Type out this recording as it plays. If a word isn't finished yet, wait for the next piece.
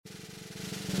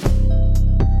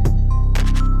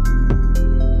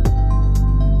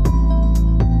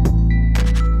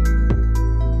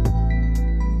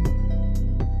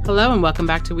Hello and welcome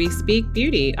back to We Speak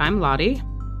Beauty. I'm Lottie.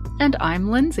 And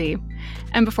I'm Lindsay.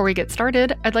 And before we get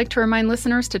started, I'd like to remind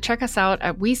listeners to check us out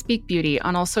at We Speak Beauty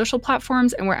on all social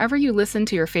platforms and wherever you listen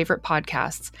to your favorite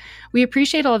podcasts. We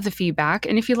appreciate all of the feedback,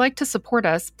 and if you'd like to support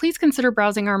us, please consider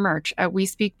browsing our merch at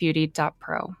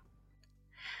wespeakbeauty.pro.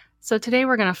 So today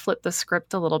we're going to flip the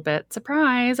script a little bit.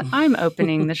 Surprise! I'm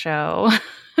opening the show.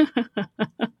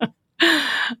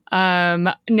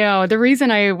 No, the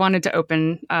reason I wanted to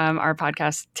open our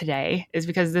podcast today is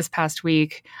because this past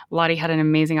week, Lottie had an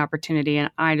amazing opportunity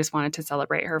and I just wanted to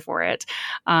celebrate her for it.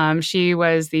 She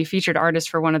was the featured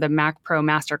artist for one of the Mac Pro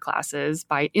Masterclasses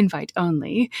by invite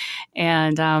only.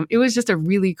 And it was just a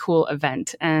really cool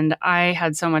event. And I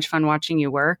had so much fun watching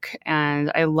you work.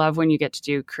 And I love when you get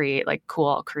to create like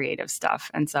cool creative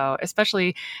stuff. And so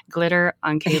especially glitter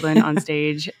on Caitlin on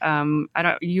stage.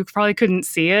 You probably couldn't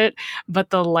see it, but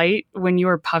the light, when you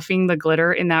were puffing the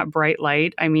glitter in that bright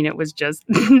light, I mean, it was just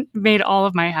made all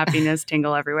of my happiness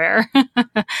tingle everywhere.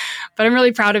 But I'm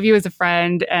really proud of you as a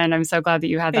friend, and I'm so glad that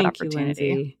you had that opportunity.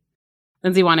 You, Lindsay.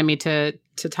 Lindsay wanted me to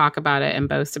talk about it and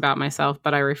boast about myself,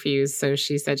 but I refused. So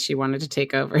she said she wanted to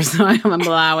take over. So I'm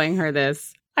allowing her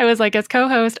this. I was like, as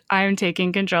co-host, I'm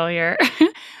taking control here.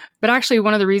 But actually,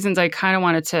 one of the reasons I kind of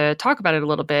wanted to talk about it a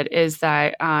little bit is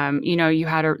that, you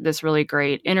had this really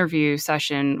great interview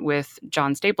session with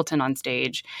John Stapleton on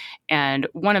stage. And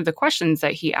one of the questions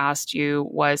that he asked you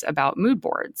was about mood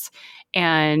boards.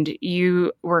 And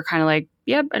you were kind of like,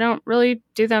 yep, I don't really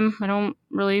do them. I don't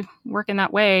really work in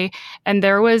that way. And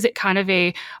there was kind of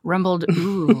a rumbled,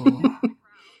 ooh.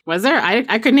 Was there?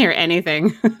 I couldn't hear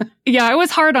anything. Yeah, it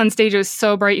was hard on stage. It was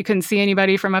so bright. You couldn't see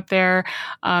anybody from up there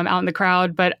out in the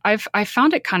crowd. But I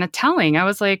found it kind of telling. I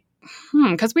was like,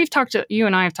 because you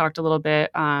and I have talked a little bit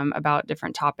about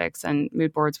different topics, and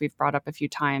mood boards we've brought up a few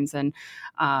times. And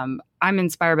I'm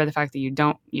inspired by the fact that you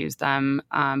don't use them.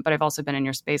 But I've also been in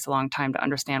your space a long time to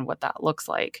understand what that looks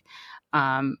like.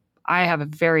 I have a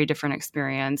very different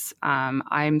experience.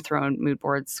 I'm thrown mood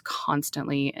boards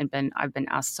constantly, and I've been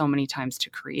asked so many times to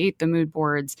create the mood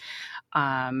boards.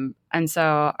 And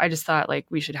so I just thought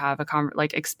we should have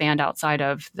expand outside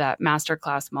of that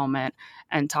masterclass moment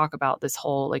and talk about this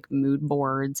whole mood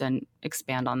boards and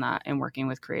expand on that and working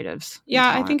with creatives.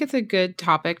 Yeah, I think it's a good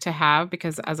topic to have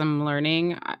because as I'm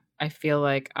learning, I feel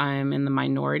like I'm in the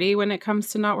minority when it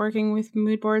comes to not working with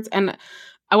mood boards. And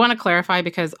I want to clarify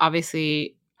because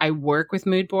obviously I work with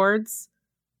mood boards,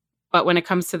 but when it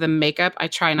comes to the makeup, I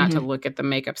try not to look at the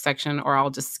makeup section or I'll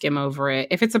just skim over it.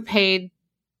 If it's a paid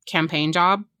campaign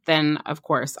job, then of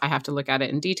course I have to look at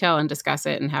it in detail and discuss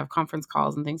it and have conference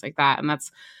calls and things like that. And that's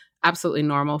absolutely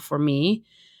normal for me.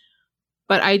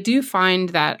 But I do find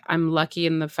that I'm lucky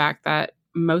in the fact that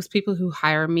most people who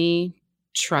hire me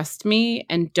trust me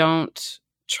and don't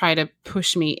try to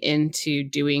push me into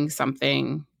doing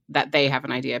something that they have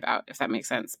an idea about, if that makes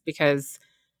sense. Because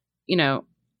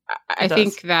I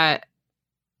think that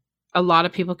a lot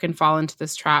of people can fall into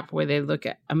this trap where they look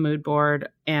at a mood board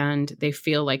and they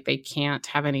feel like they can't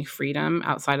have any freedom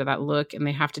outside of that look and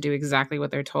they have to do exactly what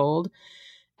they're told.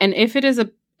 And if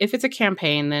it's a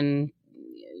campaign, then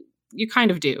you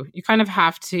kind of do. You kind of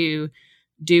have to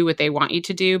do what they want you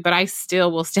to do, but I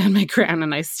still will stand my ground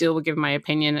and I still will give my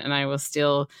opinion and I will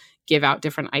still give out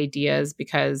different ideas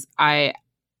because I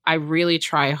really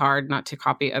try hard not to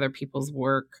copy other people's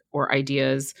work or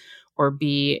ideas or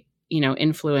be,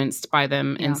 influenced by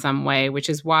them in some way, which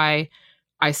is why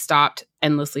I stopped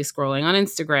endlessly scrolling on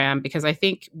Instagram because I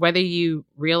think whether you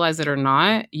realize it or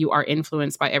not, you are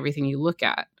influenced by everything you look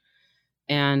at.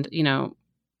 And,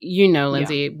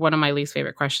 Lindsay, one of my least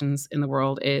favorite questions in the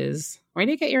world is, where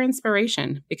do you get your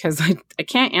inspiration? Because I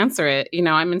can't answer it.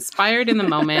 I'm inspired in the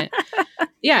moment.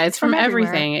 Yeah, it's from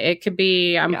everything. It could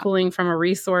be I'm pulling from a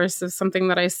resource of something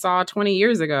that I saw 20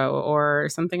 years ago or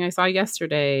something I saw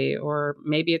yesterday, or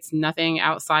maybe it's nothing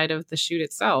outside of the shoot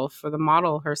itself or the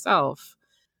model herself.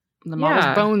 The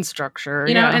model's bone structure.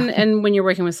 And when you're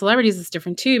working with celebrities, it's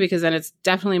different too, because then it's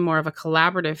definitely more of a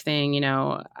collaborative thing.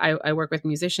 I work with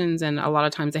musicians and a lot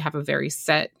of times they have a very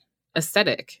set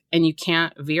aesthetic and you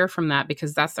can't veer from that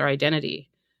because that's their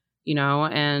identity,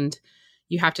 and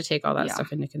you have to take all that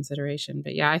stuff into consideration.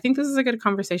 But I think this is a good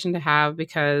conversation to have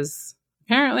because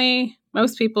apparently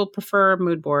most people prefer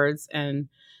mood boards and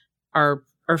or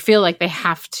feel like they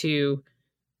have to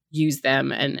use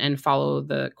them and follow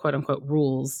the quote unquote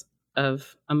rules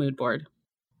of a mood board.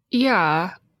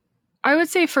 Yeah. I would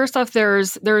say first off,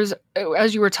 there's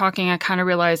as you were talking, I kind of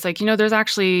realized there's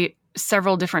actually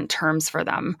several different terms for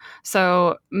them.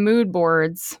 So mood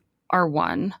boards are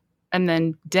one, and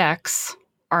then decks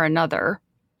are another,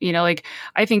 Like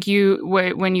I think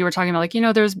when you were talking about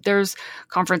like, there's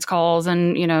conference calls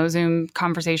and, Zoom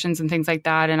conversations and things like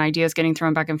that and ideas getting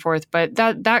thrown back and forth. But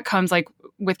that comes like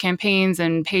with campaigns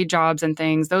and paid jobs and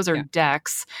things, those are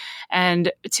decks.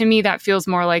 And to me, that feels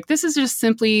more like this is just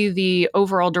simply the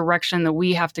overall direction that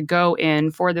we have to go in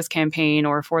for this campaign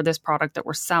or for this product that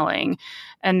we're selling.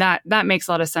 And that makes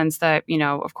a lot of sense that,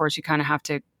 of course, you kind of have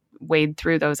to wade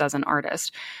through those as an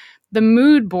artist. The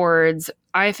mood boards,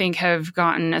 I think, have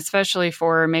gotten, especially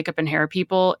for makeup and hair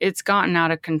people, it's gotten out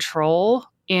of control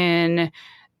in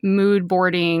mood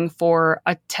boarding for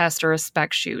a test or a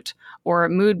spec shoot or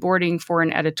mood boarding for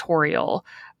an editorial.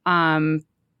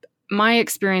 My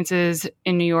experiences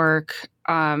in New York,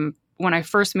 when I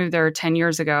first moved there 10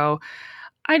 years ago,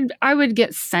 I would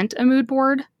get sent a mood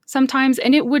board sometimes,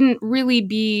 and it wouldn't really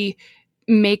be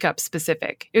makeup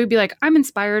specific. It would be like, I'm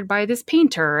inspired by this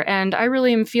painter and I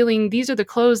really am feeling these are the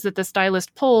clothes that the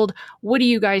stylist pulled. What do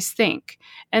you guys think?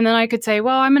 And then I could say,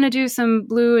 well, I'm going to do some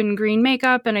blue and green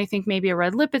makeup and I think maybe a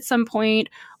red lip at some point.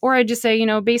 Or I just say,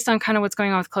 based on kind of what's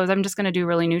going on with clothes, I'm just going to do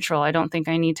really neutral. I don't think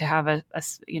I need to have a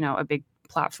big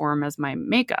platform as my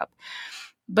makeup.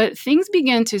 But things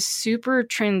began to super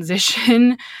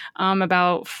transition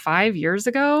about 5 years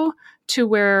ago to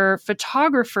where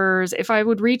photographers, if I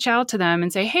would reach out to them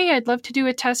and say, hey, I'd love to do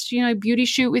a test, beauty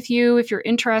shoot with you if you're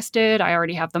interested. I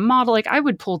already have the model. Like I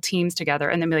would pull teams together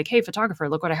and then be like, hey, photographer,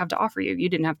 look what I have to offer you. You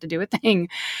didn't have to do a thing.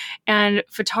 And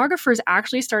photographers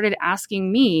actually started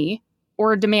asking me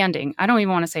or demanding. I don't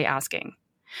even want to say asking.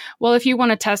 Well, if you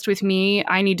want to test with me,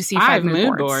 I need to see 5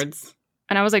 mood boards.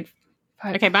 And I was like,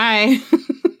 okay, bye.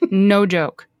 No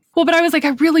joke. Well, but I was like,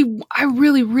 I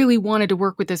really, really wanted to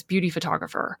work with this beauty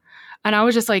photographer. And I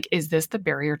was just like, is this the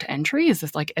barrier to entry? Is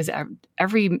this like, is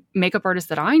every makeup artist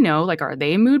that I know, like, are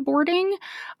they mood boarding?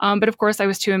 But of course I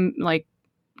was too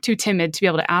timid to be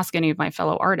able to ask any of my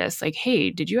fellow artists, like, hey,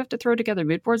 did you have to throw together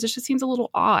mood boards? This just seems a little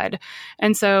odd.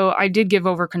 And so I did give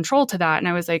over control to that. And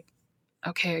I was like,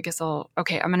 okay,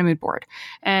 I'm going to mood board.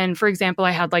 And for example,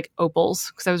 I had like opals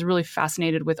because I was really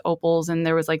fascinated with opals. And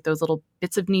there was like those little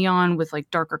bits of neon with like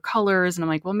darker colors. And I'm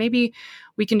like, well, maybe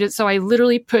we can so I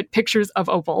literally put pictures of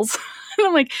opals. And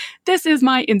I'm like, this is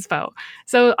my inspo.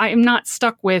 So I am not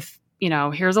stuck with,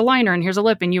 here's a liner and here's a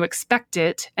lip and you expect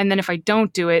it. And then if I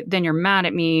don't do it, then you're mad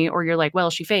at me or you're like, well,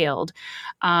 she failed.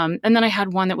 And then I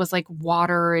had one that was like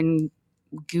water and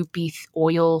goopy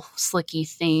oil slicky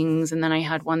things, and then I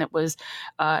had one that was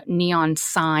neon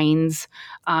signs,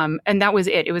 and that was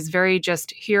it. It was very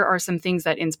just, here are some things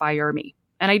that inspire me,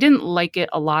 and I didn't like it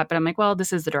a lot, but I'm like, well,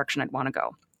 this is the direction I'd want to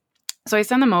go. So I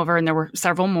sent them over, and there were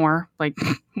several more like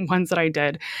ones that I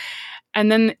did,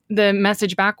 and then the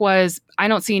message back was, I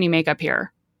don't see any makeup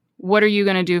here. What are you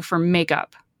going to do for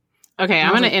makeup? Okay,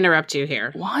 I'm going to interrupt you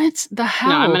here. What the hell?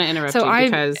 No, I'm going to interrupt you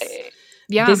because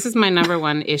this is my number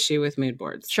one issue with mood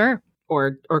boards. Sure.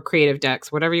 Or creative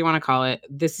decks, whatever you want to call it.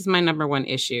 This is my number one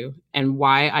issue and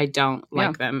why I don't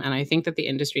like them. And I think that the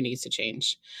industry needs to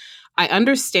change. I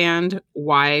understand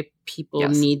why people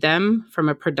need them from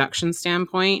a production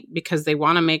standpoint because they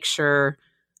want to make sure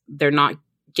they're not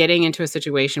getting into a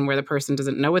situation where the person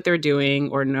doesn't know what they're doing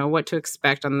or know what to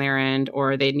expect on their end,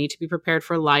 or they need to be prepared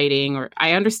for lighting, or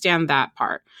I understand that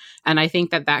part. And I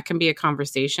think that can be a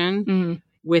conversation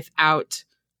without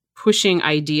pushing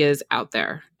ideas out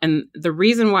there. And the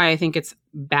reason why I think it's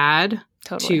bad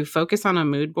to focus on a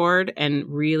mood board and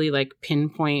really like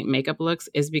pinpoint makeup looks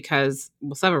is because,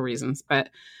 well, several reasons, but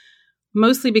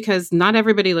mostly because not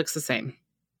everybody looks the same.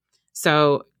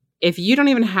 So if you don't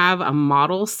even have a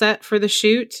model set for the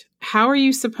shoot, how are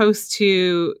you supposed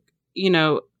to,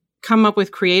 come up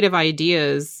with creative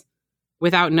ideas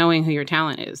without knowing who your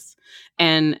talent is?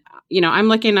 And, I'm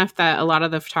lucky enough that a lot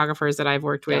of the photographers that I've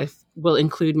worked with will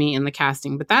include me in the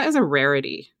casting, but that is a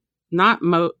rarity. Not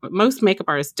most makeup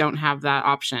artists don't have that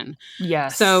option.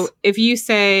 Yes. So if you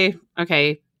say,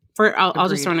 okay, I'll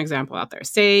just throw an example out there.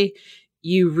 Say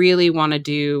you really want to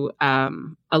do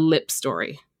a lip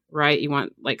story, right? You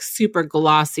want like super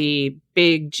glossy,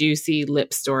 big, juicy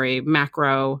lip story,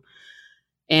 macro.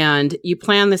 And you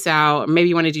plan this out. Maybe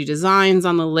you want to do designs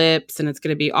on the lips and it's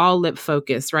going to be all lip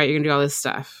focused, right? You're going to do all this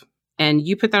stuff. And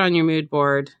you put that on your mood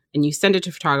board and you send it to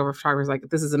a photographer. Photographer's like,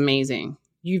 this is amazing.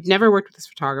 You've never worked with this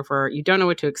photographer. You don't know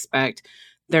what to expect.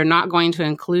 They're not going to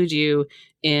include you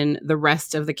in the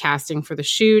rest of the casting for the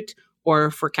shoot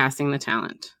or for casting the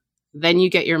talent. Then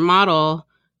you get your model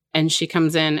and she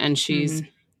comes in and she's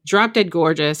drop dead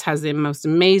gorgeous, has the most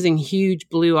amazing, huge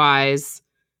blue eyes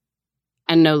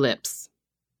and no lips.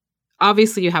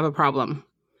 Obviously, you have a problem.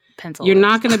 You're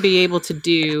not going to be able to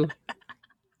do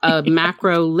a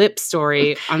macro lip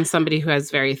story on somebody who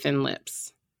has very thin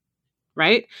lips.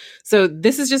 right? So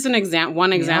this is just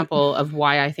one example of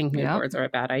why I think mood boards are a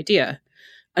bad idea.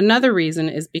 Another reason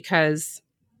is because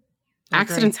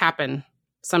accidents happen.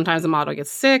 Sometimes the model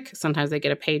gets sick. Sometimes they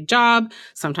get a paid job.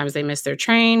 Sometimes they miss their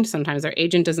train. Sometimes their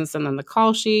agent doesn't send them the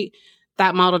call sheet.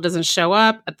 That model doesn't show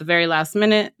up at the very last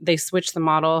minute. They switch the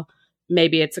model.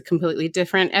 Maybe it's a completely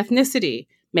different ethnicity.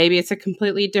 Maybe it's a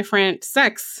completely different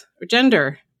sex or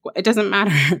gender. It doesn't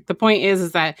matter. The point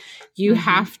is that you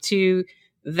have to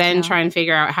then try and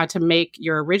figure out how to make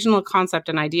your original concept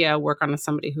and idea work on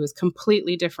somebody who is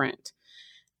completely different.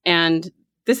 And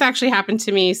this actually happened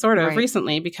to me sort of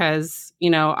recently because, you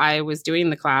know, I was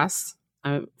doing the class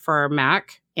for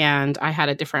Mac and I had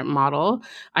a different model.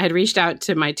 I had reached out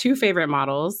to my 2 favorite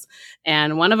models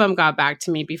and one of them got back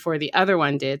to me before the other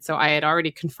one did. So I had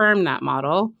already confirmed that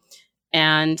model.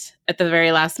 And at the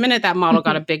very last minute, that model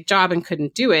got a big job and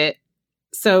couldn't do it.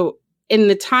 So in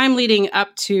the time leading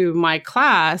up to my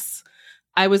class,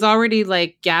 I was already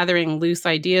like gathering loose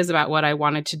ideas about what I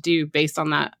wanted to do based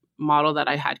on that model that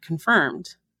I had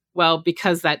confirmed. Well,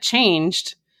 because that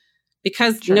changed,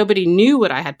 because nobody knew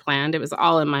what I had planned, it was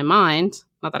all in my mind.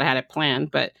 Not that I had it planned,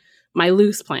 but my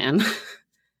loose plan.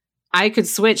 I could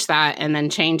switch that and then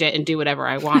change it and do whatever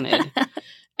I wanted.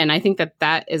 And I think that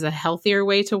that is a healthier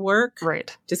way to work.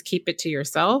 Right. Just keep it to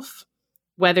yourself.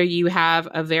 Whether you have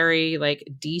a very like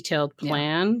detailed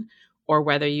plan or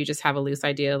whether you just have a loose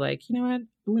idea like, you know what,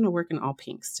 I'm going to work in all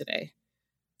pinks today.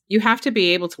 You have to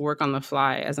be able to work on the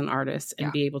fly as an artist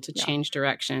and be able to change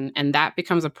direction. And that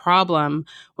becomes a problem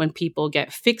when people get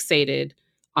fixated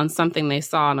on something they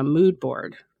saw on a mood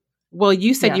board. Well,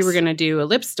 you said you were going to do a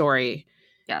lip story.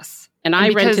 Yes. And I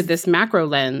rented this macro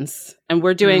lens and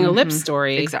we're doing a lip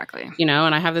story. Exactly. You know,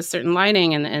 and I have this certain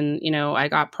lighting and, you know, I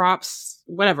got props,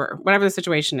 whatever the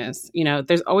situation is, you know,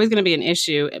 there's always going to be an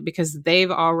issue because they've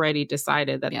already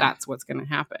decided that that's what's going to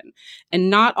happen. And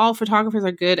not all photographers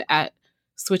are good at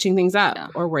switching things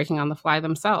up or working on the fly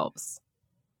themselves.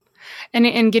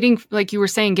 And getting, like you were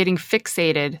saying, getting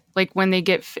fixated, like when they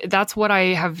get, that's what I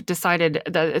have decided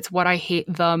that it's what I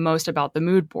hate the most about the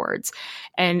mood boards.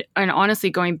 And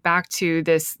honestly, going back to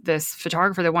this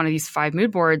photographer that wanted these 5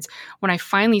 mood boards, when I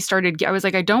finally started, I was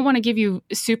like, I don't want to give you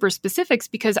super specifics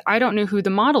because I don't know who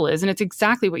the model is. And it's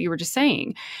exactly what you were just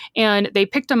saying. And they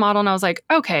picked a model and I was like,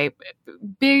 okay,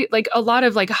 big, like a lot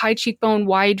of like high cheekbone,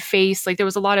 wide face. Like there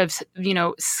was a lot of, you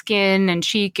know, skin and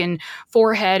cheek and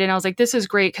forehead. And I was like, this is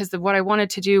great because what I wanted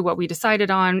to do, what we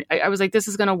decided on, I was like, this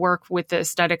is going to work with the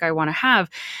aesthetic I want to have.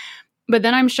 But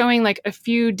then I'm showing like a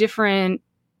few different,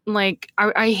 like,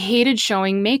 I hated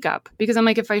showing makeup because I'm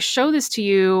like, if I show this to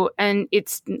you and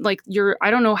it's like I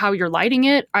don't know how you're lighting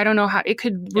it. I don't know how it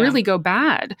could really go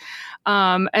bad.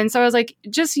 And so I was like,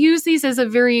 just use these as a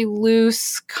very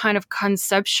loose kind of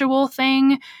conceptual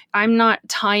thing. I'm not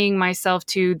tying myself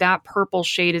to that purple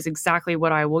shade is exactly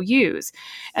what I will use.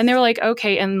 And they were like,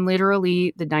 okay. And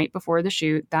literally the night before the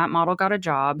shoot, that model got a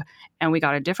job and we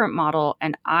got a different model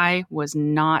and I was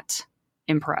not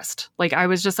impressed. Like I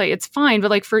was just like, it's fine.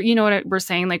 But like for, you know what we're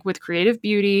saying, like with creative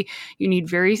beauty, you need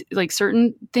very like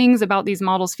certain things about these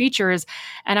models' features.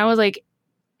 And I was like,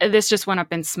 this just went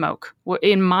up in smoke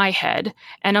in my head.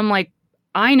 And I'm like,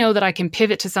 I know that I can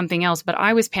pivot to something else, but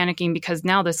I was panicking because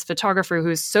now this photographer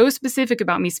who's so specific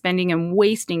about me spending and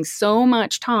wasting so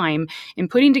much time in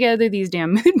putting together these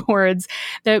damn mood boards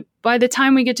that by the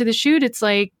time we get to the shoot, it's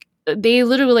like, they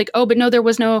literally like, oh, but no, there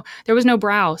was no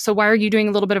brow. So why are you doing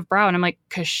a little bit of brow? And I'm like,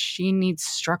 cause she needs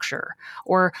structure.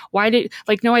 Or why did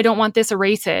like, no, I don't want this,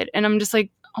 erase it. And I'm just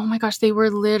like, oh my gosh, they were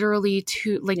literally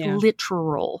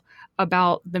literal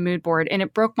about the mood board. And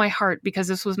it broke my heart because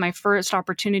this was my first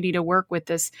opportunity to work with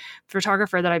this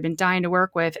photographer that I've been dying to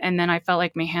work with. And then I felt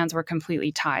like my hands were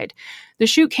completely tied. The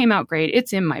shoot came out great.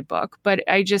 It's in my book, but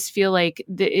I just feel like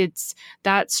it's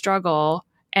that struggle.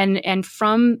 And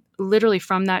from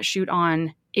that shoot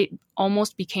on, it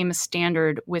almost became a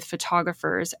standard with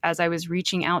photographers as I was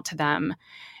reaching out to them.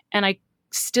 And I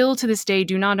still to this day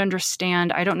do not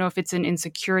understand. I don't know if it's an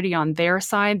insecurity on their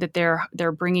side that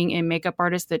they're bringing in makeup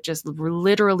artists that just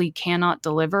literally cannot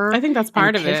deliver. I think that's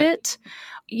part of it.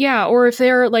 Yeah. Or if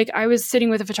they're like, I was sitting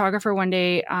with a photographer one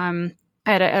day,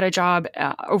 at a job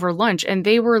over lunch, and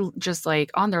they were just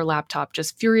like on their laptop,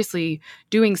 just furiously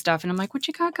doing stuff. And I'm like, what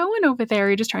you got going over there?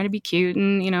 You're just trying to be cute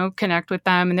and, you know, connect with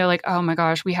them. And they're like, oh my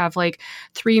gosh, we have like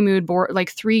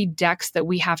 3 decks that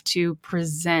we have to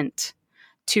present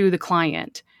to the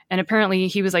client. And apparently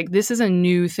he was like, this is a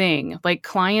new thing. Like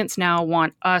clients now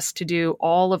want us to do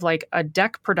all of like a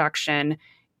deck production,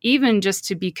 even just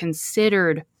to be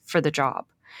considered for the job.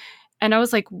 And I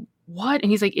was like, what?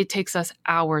 And he's like, it takes us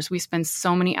hours. We spend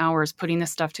so many hours putting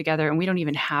this stuff together and we don't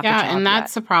even have the job and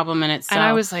that's yet. a problem in itself. And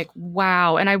I was like,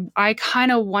 wow. And I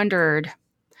kind of wondered,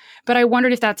 but I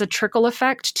wondered if that's a trickle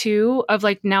effect too of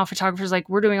like now photographers, like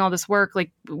we're doing all this work,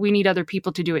 like we need other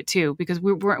people to do it too, because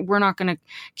we're not going to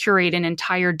curate an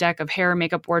entire deck of hair,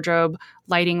 makeup, wardrobe,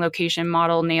 lighting, location,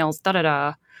 model, nails,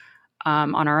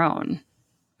 on our own.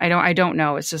 I don't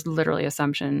know. It's just literally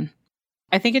assumption.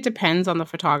 I think it depends on the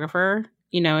photographer.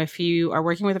 If you are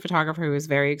working with a photographer who is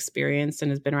very experienced and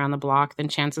has been around the block, then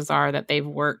chances are that they've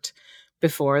worked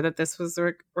before that this was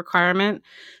a requirement.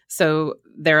 So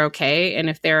they're okay. And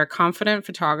if they're a confident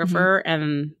photographer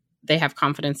and they have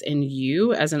confidence in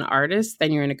you as an artist,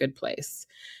 then you're in a good place.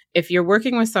 If you're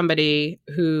working with somebody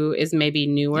who is maybe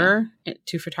newer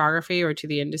to photography or to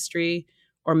the industry,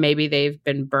 or maybe they've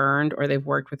been burned or they've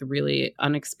worked with really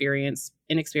inexperienced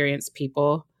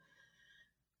people,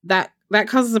 that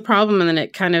causes a problem. And then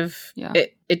it kind of,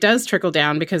 it does trickle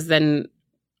down, because then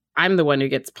I'm the one who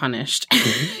gets punished.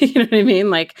 You know what I mean?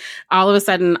 Like all of a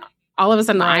sudden,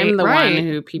 I'm the one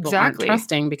who people aren't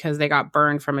trusting because they got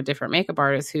burned from a different makeup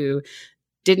artist who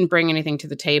didn't bring anything to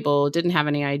the table, didn't have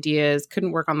any ideas,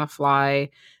 couldn't work on the fly,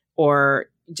 or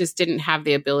just didn't have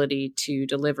the ability to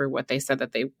deliver what they said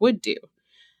that they would do.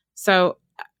 So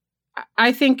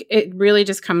I think it really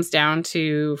just comes down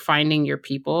to finding your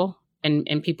people and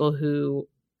people who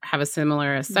have a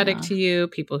similar aesthetic to you,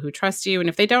 people who trust you. And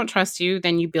if they don't trust you,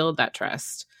 then you build that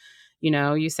trust.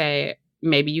 You say,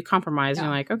 maybe you compromise and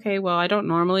you're like, okay, well, I don't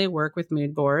normally work with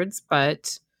mood boards,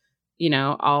 but,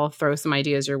 I'll throw some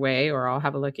ideas your way or I'll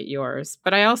have a look at yours.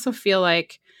 But I also feel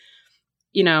like,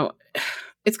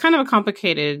 it's kind of a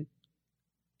complicated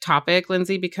topic,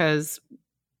 Lindsay, because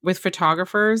with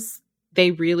photographers, they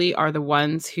really are the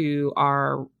ones who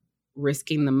are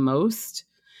risking the most,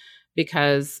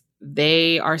 because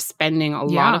they are spending a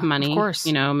lot of money. Of course.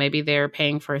 Maybe they're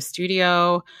paying for a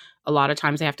studio. A lot of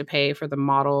times they have to pay for the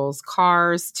models'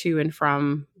 cars to and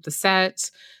from the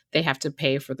set. They have to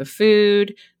pay for the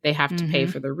food. They have to pay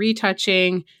for the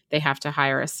retouching. They have to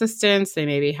hire assistants. They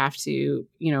maybe have to,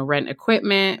 rent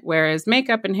equipment. Whereas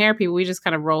makeup and hair people, we just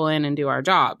kind of roll in and do our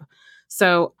job.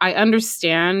 So I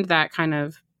understand that kind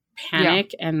of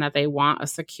panic and that they want a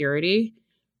security.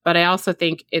 But I also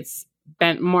think it's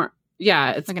been more...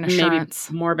 it's like an maybe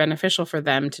more beneficial for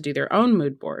them to do their own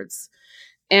mood boards.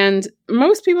 And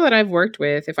most people that I've worked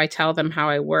with, if I tell them how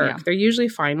I work, they're usually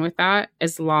fine with that,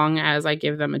 as long as I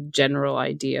give them a general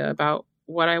idea about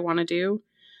what I want to do.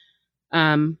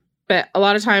 But a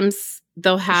lot of times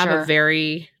they'll have a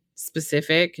very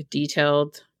specific,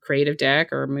 detailed creative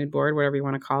deck or mood board, whatever you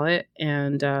want to call it.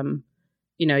 And,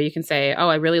 you can say, oh,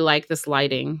 I really like this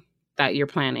lighting that you're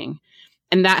planning.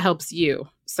 And that helps you.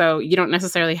 So you don't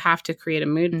necessarily have to create a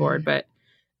mood board, but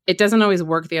it doesn't always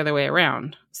work the other way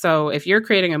around. So if you're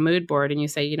creating a mood board and you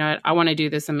say, I want to do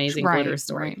this amazing glitter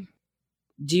story.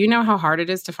 Do you know how hard it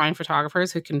is to find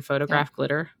photographers who can photograph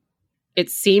glitter? It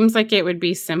seems like it would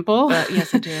be simple.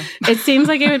 Yes, I do. It seems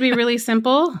like it would be really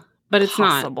simple, but it's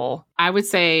possible. Not. I would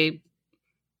say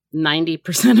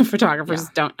 90% of photographers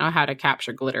don't know how to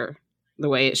capture glitter the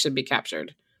way it should be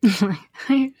captured.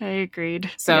 I agreed.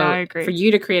 So I agree. For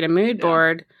you to create a mood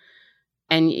board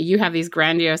and you have these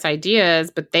grandiose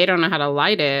ideas, but they don't know how to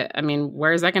light it, I mean,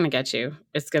 where is that going to get you?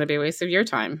 It's going to be a waste of your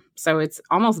time. So it's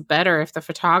almost better if the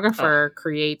photographer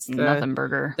creates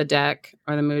the deck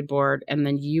or the mood board and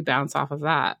then you bounce off of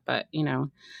that. But,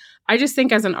 I just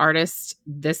think as an artist,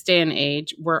 this day and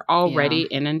age, we're already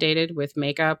inundated with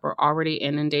makeup. We're already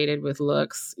inundated with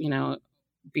looks,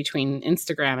 between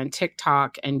Instagram and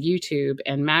TikTok and YouTube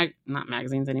and not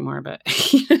magazines anymore, but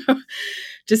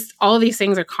just all these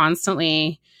things are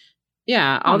constantly,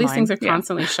 all these things are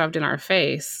constantly shoved in our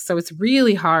face. So it's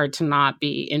really hard to not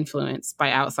be influenced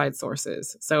by outside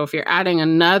sources. So if you're adding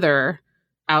another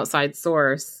outside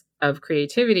source of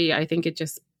creativity, I think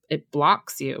it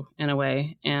blocks you in a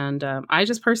way. And I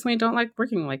just personally don't like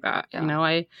working like that.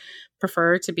 I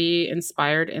prefer to be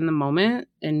inspired in the moment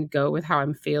and go with how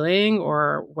I'm feeling,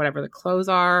 or whatever the clothes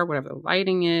are, whatever the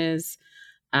lighting is,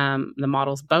 the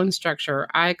model's bone structure,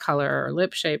 eye color, or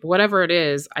lip shape, whatever it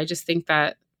is. I just think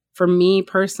that for me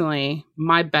personally,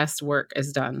 my best work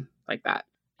is done like that.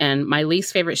 And my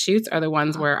least favorite shoots are the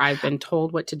ones where I've been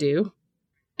told what to do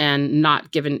and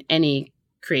not given any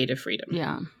creative freedom.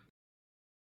 Yeah.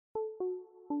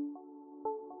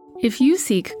 If you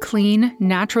seek clean,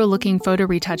 natural-looking photo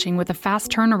retouching with a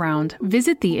fast turnaround,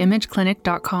 visit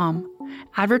theimageclinic.com.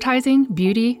 Advertising,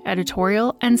 beauty,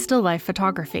 editorial, and still life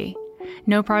photography.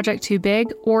 No project too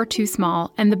big or too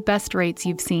small, and the best rates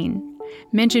you've seen.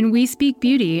 Mention We Speak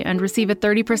Beauty and receive a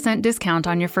 30% discount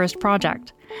on your first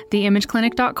project.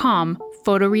 theimageclinic.com,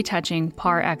 photo retouching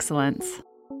par excellence.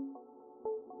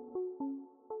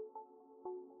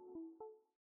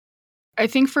 I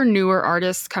think for newer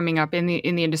artists coming up in the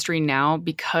industry now,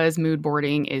 because mood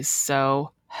boarding is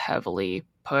so heavily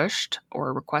pushed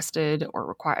or requested or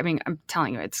required. I mean, I'm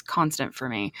telling you, it's constant for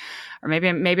me. Or maybe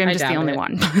I'm just the only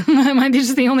one. I might be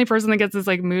just the only person that gets this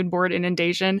like mood board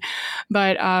inundation.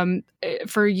 But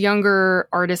for younger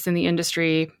artists in the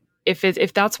industry,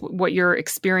 if that's what your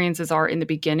experiences are in the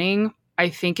beginning, I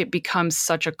think it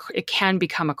can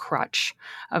become a crutch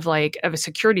of a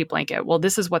security blanket. Well,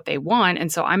 this is what they want,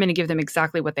 and so I'm going to give them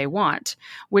exactly what they want,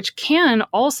 which can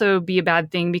also be a bad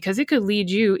thing because it could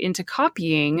lead you into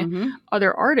copying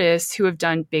other artists who have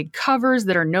done big covers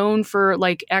that are known for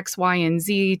like X, Y, and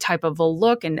Z type of a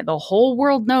look, and the whole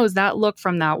world knows that look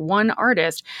from that one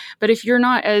artist. But if you're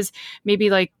not as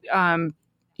maybe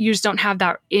you just don't have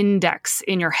that index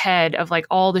in your head of like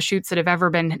all the shoots that have ever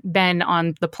been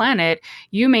on the planet,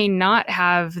 you may not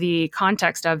have the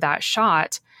context of that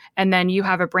shot. And then you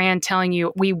have a brand telling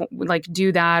you, we like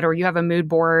do that, or you have a mood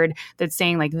board that's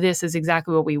saying like, this is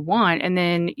exactly what we want. And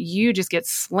then you just get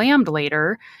slammed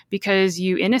later because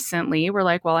you innocently were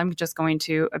like, well, I'm just going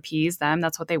to appease them.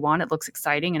 That's what they want. It looks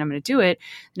exciting and I'm going to do it.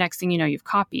 The next thing you know, you've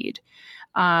copied.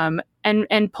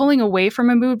 And pulling away from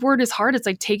a mood board is hard. It's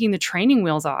like taking the training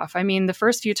wheels off. I mean, the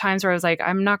first few times where I was like,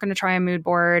 I'm not going to try a mood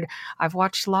board. I've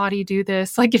watched Lottie do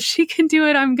this. Like, if she can do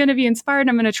it, I'm going to be inspired.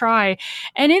 I'm going to try.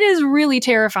 And it is really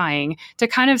terrifying to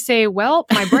kind of say, well,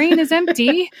 my brain is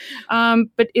empty,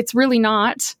 but it's really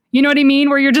not. You know what I mean?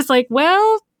 Where you're just like,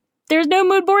 well, there's no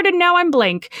mood board and now I'm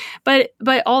blank. But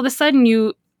all of a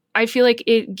sudden I feel like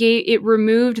it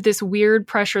removed this weird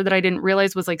pressure that I didn't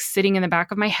realize was like sitting in the back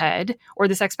of my head, or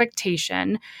this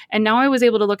expectation. And now I was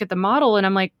able to look at the model and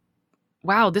I'm like,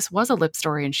 wow, this was a lip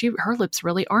story and her lips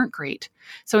really aren't great.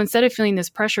 So instead of feeling this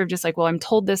pressure of just like, well, I'm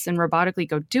told this and robotically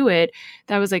go do it,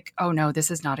 that was like, oh no,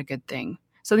 this is not a good thing.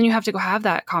 So then you have to go have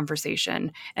that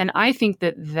conversation. And I think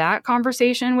that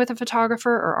conversation with a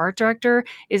photographer or art director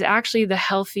is actually the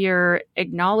healthier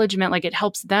acknowledgement. Like, it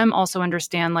helps them also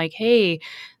understand like, hey,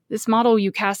 this model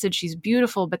you casted, she's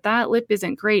beautiful, but that lip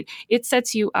isn't great. It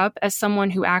sets you up as someone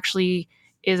who actually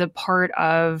is a part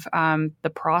of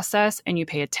the process, and you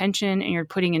pay attention and you're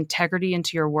putting integrity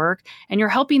into your work and you're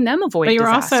helping them avoid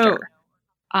disaster.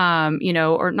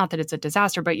 Or not that it's a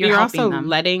disaster, but you're helping also them.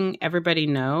 Letting everybody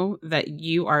know that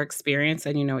you are experienced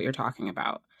and you know what you're talking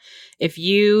about. If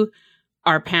you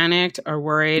are panicked or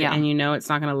worried and you know it's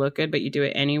not going to look good, but you do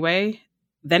it anyway,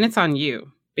 then it's on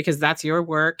you. Because that's your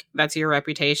work, that's your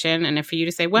reputation. And if for you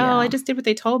to say, well, I just did what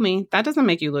they told me, that doesn't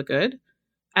make you look good.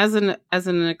 As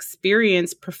an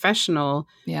experienced professional,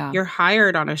 you're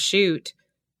hired on a shoot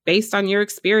based on your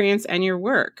experience and your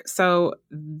work. So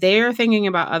they're thinking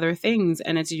about other things,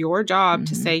 and it's your job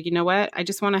to say, you know what, I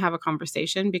just want to have a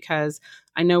conversation because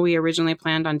I know we originally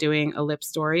planned on doing a lip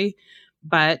story.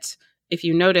 But if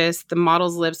you notice, the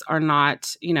model's lips are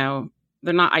not,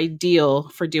 they're not ideal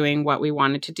for doing what we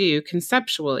wanted to do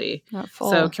conceptually.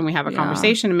 So can we have a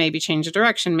conversation and maybe change the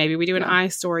direction? Maybe we do an eye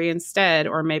story instead,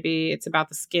 or maybe it's about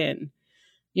the skin,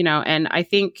 and I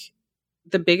think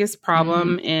the biggest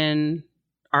problem in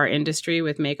our industry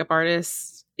with makeup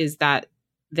artists is that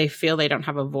they feel they don't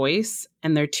have a voice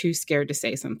and they're too scared to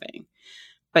say something.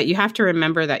 But you have to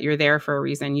remember that you're there for a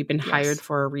reason. You've been hired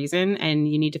for a reason,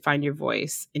 and you need to find your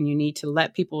voice, and you need to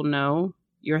let people know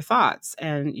your thoughts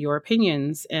and your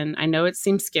opinions. And I know it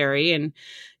seems scary, and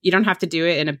you don't have to do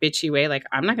it in a bitchy way. Like,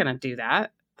 I'm not going to do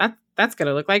that. That's going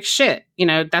to look like shit.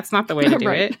 That's not the way to do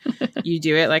it. You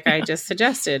do it like I just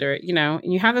suggested, or,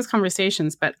 and you have those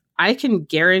conversations. But I can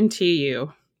guarantee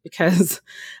you, because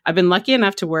I've been lucky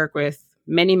enough to work with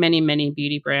many, many, many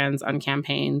beauty brands on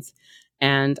campaigns.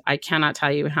 And I cannot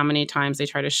tell you how many times they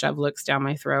try to shove looks down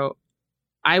my throat.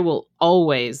 I will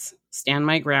always stand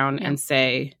my ground and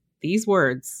say these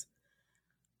words: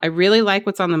 I really like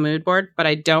what's on the mood board, but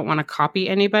I don't want to copy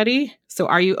anybody. So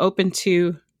are you open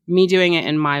to me doing it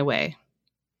in my way?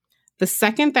 The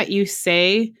second that you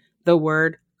say the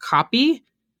word copy,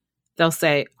 they'll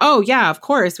say, oh yeah, of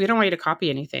course, we don't want you to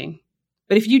copy anything.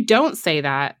 But if you don't say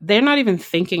that, they're not even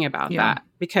thinking about that,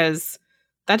 because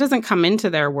that doesn't come into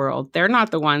their world. They're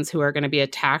not the ones who are going to be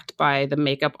attacked by the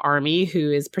makeup army who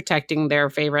is protecting their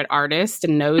favorite artist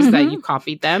and knows that you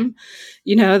copied them.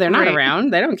 They're not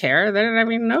around. They don't care. They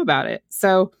don't even know about it.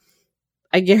 So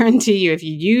I guarantee you, if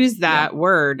you use that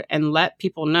word and let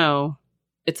people know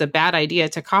it's a bad idea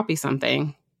to copy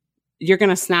something, you're going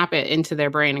to snap it into their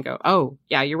brain and go, oh,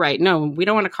 yeah, you're right. No, we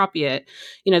don't want to copy it.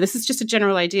 This is just a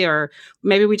general idea. Or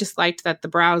maybe we just liked that the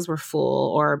brows were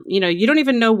full, or, you don't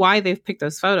even know why they've picked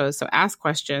those photos. So ask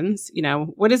questions.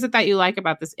 What is it that you like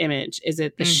about this image? Is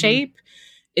it the shape?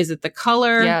 Is it the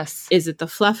color? Yes. Is it the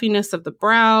fluffiness of the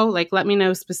brow? Like, let me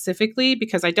know specifically,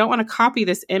 because I don't want to copy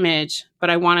this image,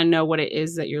 but I want to know what it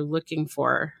is that you're looking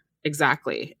for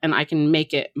exactly. And I can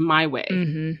make it my way.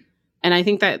 Mm-hmm. And I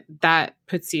think that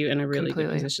puts you in a really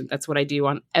good position. That's what I do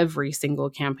on every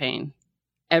single campaign,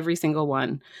 every single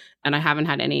one. And I haven't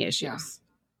had any issues.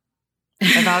 Yeah.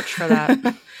 I vouch for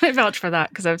that. I vouch for that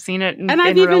because I've seen it in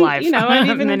I've real even, life I've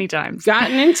even many times.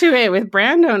 Gotten into it with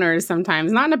brand owners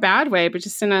sometimes, not in a bad way, but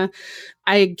just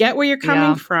I get where you're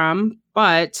coming from,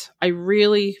 but I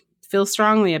really feel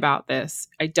strongly about this.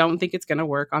 I don't think it's going to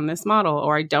work on this model,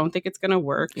 or I don't think it's going to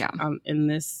work in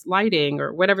this lighting,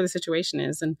 or whatever the situation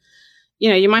is. And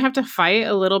you might have to fight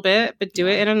a little bit, but do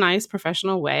it in a nice,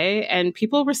 professional way. And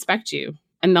people respect you.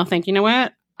 And they'll think, you know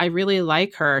what? I really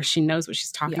like her. She knows what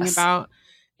she's talking about.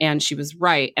 And she was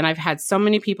right. And I've had so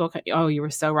many people, oh, you were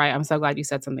so right. I'm so glad you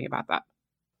said something about that.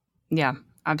 Yeah,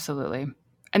 absolutely.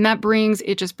 And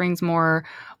it just brings more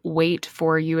weight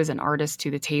for you as an artist to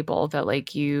the table, that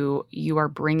like you are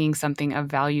bringing something of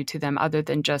value to them other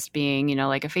than just being,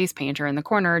 like a face painter in the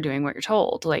corner doing what you're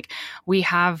told. Like, we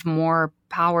have more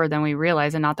power than we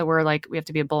realize. And not that we're like, we have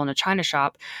to be a bull in a china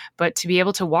shop, but to be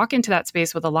able to walk into that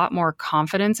space with a lot more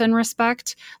confidence and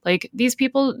respect. Like, these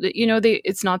people,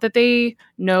 it's not that they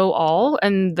know all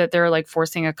and that they're like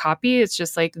forcing a copy. It's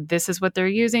just like, this is what they're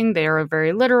using. They are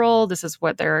very literal. This is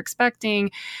what they're expecting.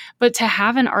 But to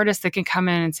have an artist that can come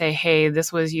in and say, hey,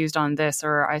 this was used on this,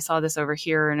 or I saw this over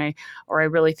here, and I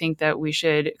really think that we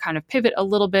should kind of pivot a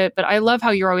little bit. But I love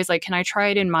how you're always like, can I try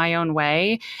it in my own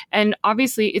way? And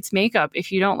obviously it's makeup.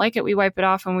 If you don't like it, we wipe it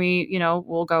off and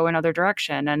we'll go another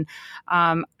direction. And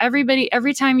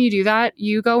every time you do that,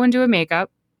 you go and do a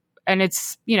makeup, and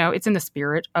it's in the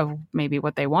spirit of maybe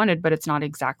what they wanted, but it's not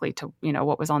exactly to,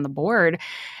 what was on the board.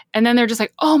 And then they're just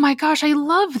like, oh my gosh, I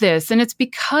love this. And it's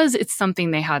because it's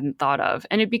something they hadn't thought of,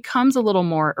 and it becomes a little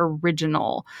more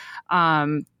original.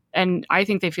 And I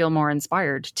think they feel more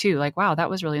inspired too. Like, wow, that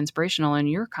was really inspirational. And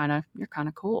you're kind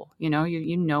of cool. You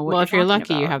know what. Well, if you're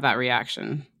lucky, you have that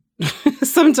reaction.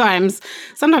 Sometimes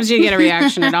you get a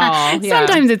reaction at all. Yeah.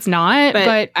 Sometimes it's not,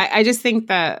 but I just think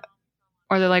that,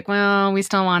 or they're like, well, we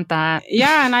still want that.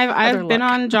 Yeah. And I've been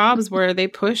on jobs where they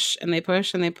push and they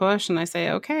push and they push, and I say,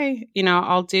 okay,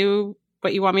 I'll do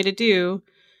what you want me to do.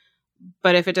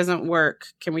 But if it doesn't work,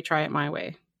 can we try it my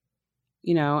way?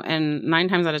 And 9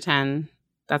 times out of 10,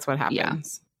 that's what happens. Yeah.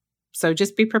 So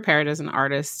just be prepared as an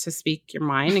artist to speak your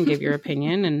mind and give your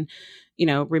opinion, and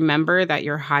remember that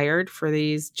you're hired for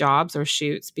these jobs or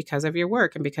shoots because of your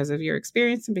work and because of your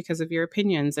experience and because of your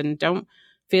opinions. And don't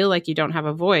feel like you don't have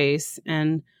a voice,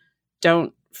 and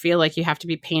don't feel like you have to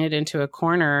be painted into a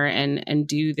corner and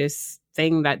do this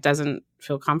thing that doesn't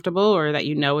feel comfortable, or that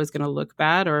is going to look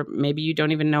bad, or maybe you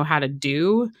don't even know how to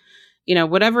do.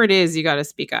 Whatever it is, you got to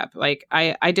speak up. Like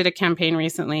I did a campaign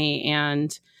recently,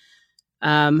 and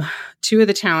 2 of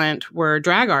the talent were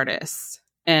drag artists.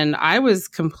 And I was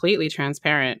completely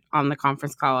transparent on the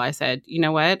conference call. I said, you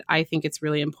know what? I think it's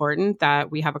really important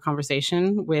that we have a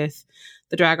conversation with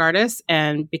the drag artists,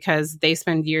 and because they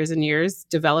spend years and years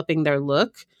developing their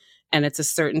look, and it's a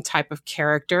certain type of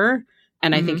character.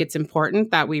 And I think it's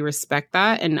important that we respect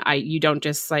that. And you don't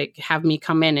just like have me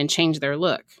come in and change their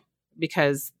look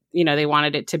because, they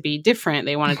wanted it to be different.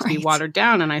 They wanted it to be watered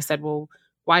down. And I said, well,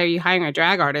 why are you hiring a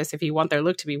drag artist if you want their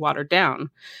look to be watered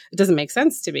down? It doesn't make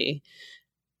sense to me.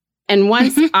 And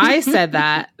once I said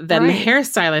that, then the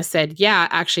hairstylist said, yeah,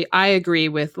 actually, I agree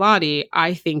with Lottie.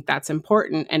 I think that's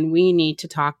important. And we need to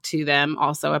talk to them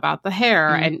also about the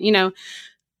hair. And,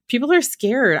 people are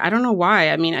scared. I don't know why.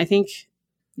 I mean, I think,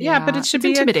 but it should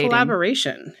be a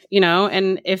collaboration,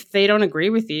 and if they don't agree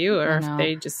with you, or if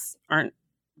they just aren't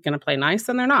going to play nice,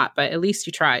 then they're not. But at least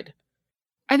you tried.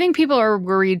 I think people are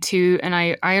worried too, and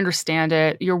I understand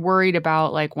it. You're worried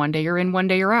about like one day you're in, one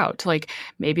day you're out. Like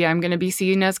maybe I'm going to be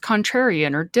seen as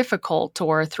contrarian or difficult,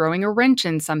 or throwing a wrench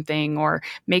in something, or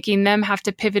making them have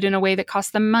to pivot in a way that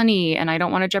costs them money, and I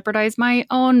don't want to jeopardize my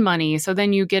own money. So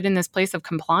then you get in this place of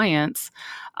compliance,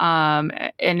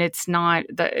 and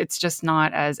it's just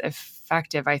not as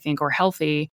effective, I think, or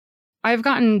healthy. I've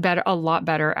gotten a lot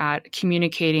better at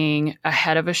communicating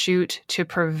ahead of a shoot to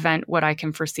prevent what I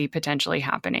can foresee potentially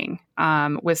happening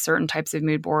with certain types of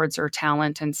mood boards or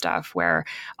talent and stuff, where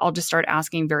I'll just start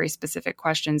asking very specific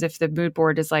questions. If the mood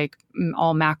board is like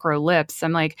all macro lips,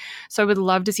 I'm like, so I would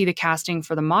love to see the casting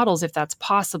for the models if that's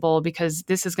possible, because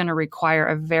this is going to require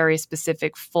a very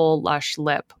specific full lush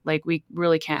lip. Like we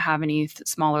really can't have any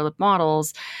smaller lip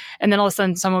models. And then all of a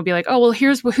sudden someone will be like, oh, well,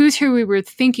 who's who we were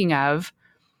thinking of.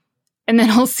 And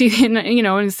then I'll see, you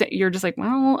know, and you're just like,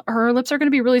 well, her lips are going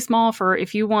to be really small for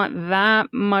if you want that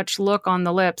much look on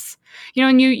the lips, you know,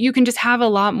 and you can just have a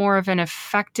lot more of an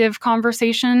effective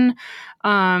conversation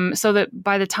so that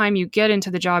by the time you get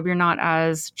into the job, you're not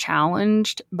as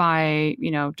challenged by,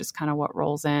 you know, just kind of what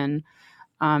rolls in.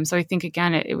 So I think,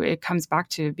 again, it comes back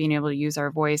to being able to use our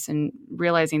voice and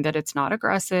realizing that it's not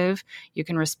aggressive. You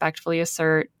can respectfully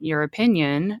assert your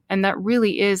opinion. And that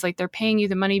really is like they're paying you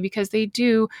the money because they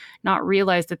do not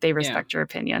realize that they respect your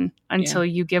opinion until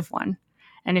you give one.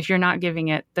 And if you're not giving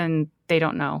it, then they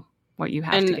don't know what you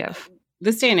have to give.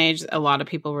 This day and age, a lot of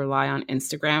people rely on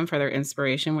Instagram for their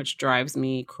inspiration, which drives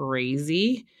me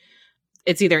crazy.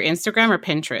 It's either Instagram or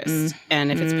Pinterest.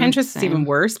 And if it's Pinterest, it's even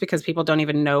worse because people don't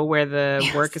even know where the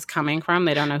work is coming from.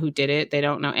 They don't know who did it. They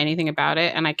don't know anything about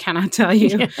it. And I cannot tell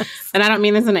you, and I don't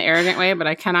mean this in an arrogant way, but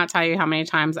I cannot tell you how many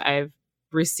times I've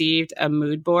received a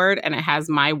mood board and it has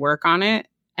my work on it.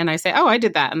 And I say, oh, I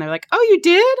did that. And they're like, oh, you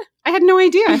did? I had no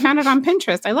idea. I found it on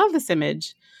Pinterest. I love this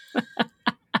image.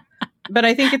 But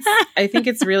I think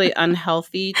it's really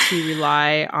unhealthy to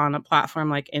rely on a platform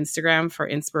like Instagram for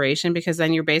inspiration, because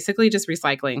then you're basically just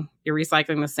recycling. You're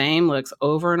recycling the same looks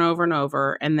over and over and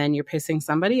over, and then you're pissing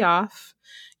somebody off.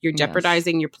 You're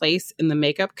jeopardizing your place in the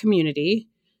makeup community,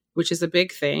 which is a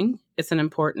big thing. It's an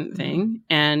important thing.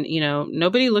 And, you know,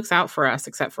 nobody looks out for us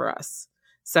except for us.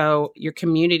 So your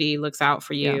community looks out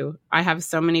for you. Yeah. I have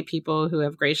so many people who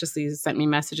have graciously sent me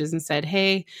messages and said,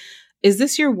 hey, is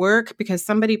this your work? Because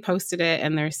somebody posted it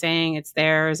and they're saying it's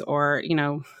theirs. Or, you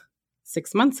know,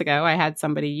 6 months ago, I had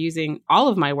somebody using all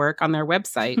of my work on their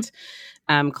website,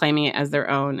 claiming it as their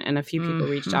own. And a few people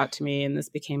reached out to me and this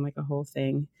became like a whole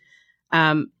thing.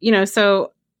 You know,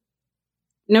 so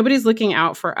nobody's looking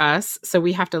out for us. So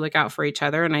we have to look out for each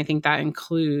other. And I think that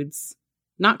includes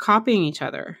not copying each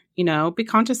other, you know, be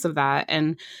conscious of that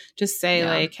and just say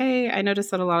like, hey, I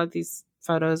noticed that a lot of these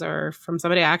photos are from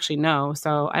somebody I actually know,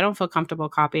 so I don't feel comfortable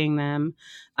copying them.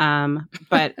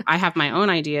 But I have my own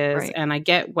ideas and I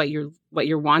get what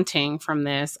you're wanting from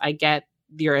this. I get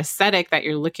your aesthetic that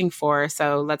you're looking for.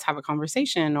 So let's have a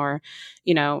conversation. Or,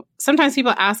 you know, sometimes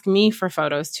people ask me for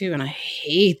photos too. And I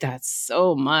hate that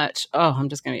so much. Oh, I'm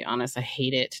just going to be honest. I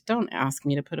hate it. Don't ask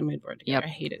me to put a mood board together. I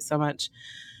hate it so much.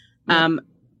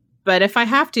 But if I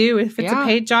have to, if it's a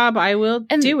paid job, I will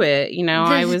do it. You know,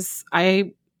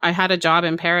 I had a job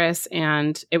in Paris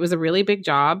and it was a really big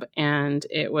job and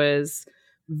it was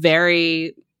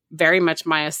very, very much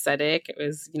my aesthetic. It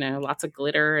was, you know, lots of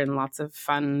glitter and lots of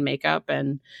fun makeup.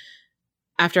 And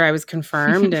after I was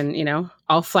confirmed and, you know,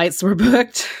 all flights were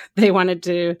booked, they wanted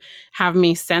to have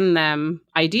me send them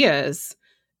ideas.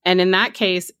 And in that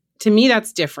case, to me,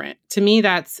 that's different. To me,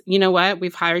 that's, you know what,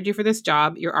 we've hired you for this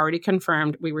job. You're already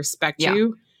confirmed. We respect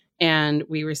you. And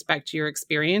we respect your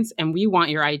experience and we want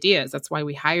your ideas. That's why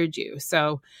we hired you.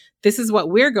 So this is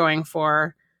what we're going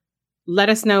for. Let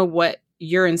us know what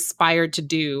you're inspired to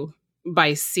do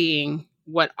by seeing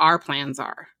what our plans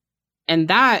are. And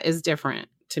that is different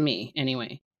to me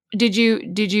anyway. Did you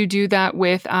do that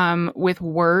with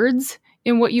words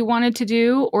in what you wanted to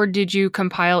do, or did you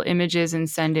compile images and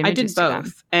send images to them? I did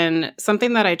both. And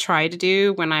something that I try to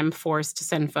do when I'm forced to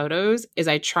send photos is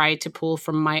I try to pull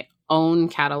from my own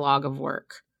catalog of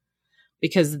work,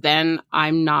 because then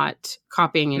I'm not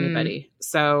copying anybody.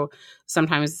 So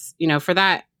sometimes, you know, for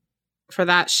that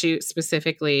shoot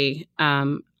specifically,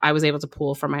 I was able to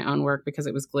pull from my own work because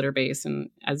it was glitter based.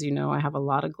 And as you know, I have a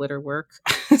lot of glitter work.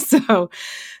 So,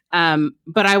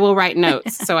 but I will write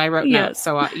notes. So I wrote notes.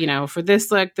 So, you know, for this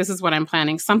look, this is what I'm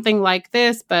planning, something like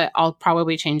this, but I'll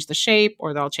probably change the shape,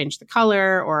 or they'll change the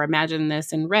color, or imagine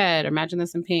this in red, or imagine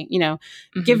this in pink, you know,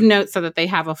 give notes so that they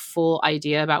have a full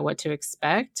idea about what to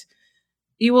expect.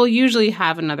 You will usually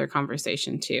have another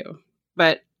conversation too,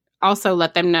 but also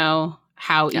let them know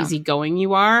how easygoing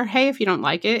you are. Hey, if you don't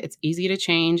like it, it's easy to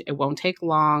change. It won't take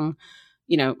long.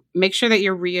 You know, make sure that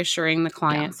you're reassuring the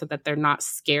client so that they're not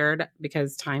scared,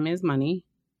 because time is money,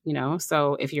 you know?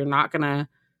 So if you're not going to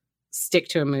stick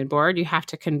to a mood board, you have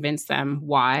to convince them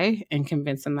why and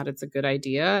convince them that it's a good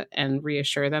idea and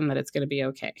reassure them that it's going to be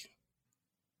okay.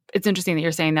 It's interesting that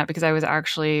you're saying that because I was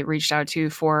actually reached out to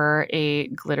for a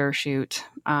glitter shoot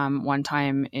one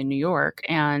time in New York.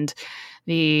 And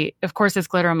of course, it's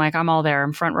glitter. I'm like, I'm all there.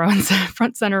 I'm front row and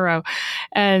front center row.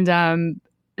 And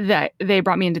that they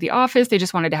brought me into the office. They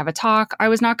just wanted to have a talk. I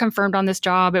was not confirmed on this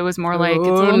job. It was more like, it's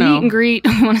a little meet and greet.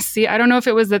 I want to see. I don't know if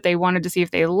it was that they wanted to see if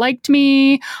they liked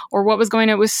me or what was going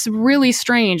on. It was really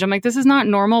strange. I'm like, this is not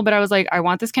normal, but I was like, I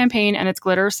want this campaign and it's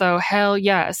glitter. So hell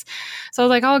yes. So I was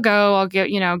like, I'll go,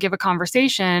 I'll give a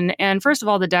conversation. And first of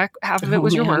all, the deck, half of it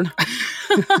was your work.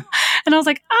 And I was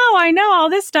like, oh, I know all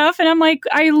this stuff. And I'm like,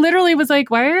 I literally was like,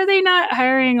 why are they not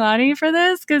hiring Lottie for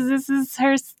this? Because this is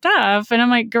her stuff. And I'm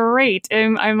like, great.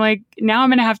 And I'm like, now I'm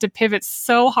going to have to pivot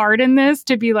so hard in this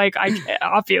to be like, I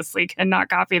obviously cannot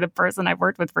copy the person I've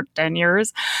worked with for 10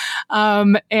 years.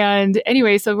 And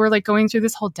anyway, so we're like going through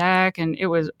this whole deck and it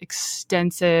was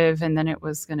extensive. And then it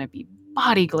was going to be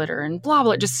body glitter and blah,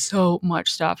 blah, just so much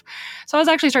stuff. So I was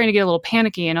actually starting to get a little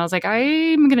panicky and I was like,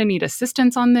 I'm going to need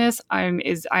assistance on this.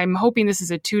 I'm hoping this is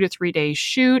a 2 to 3 day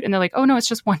shoot. And they're like, oh no, it's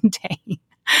just one day.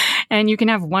 And you can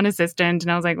have one assistant.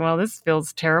 And I was like, well, this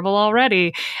feels terrible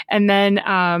already. And then,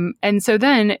 and so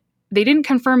then they didn't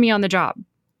confirm me on the job.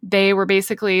 They were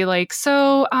basically like,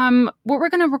 so what we're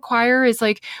going to require is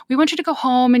like, we want you to go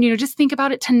home and, just think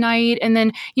about it tonight and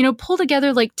then, pull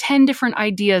together like 10 different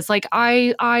ideas, like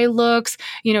eye looks,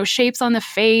 shapes on the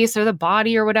face or the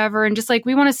body or whatever. And just like,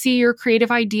 we want to see your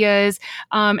creative ideas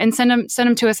and send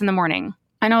them to us in the morning.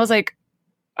 And I was like,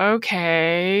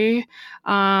 okay,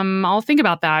 I'll think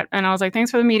about that. And I was like,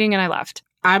 thanks for the meeting. And I left.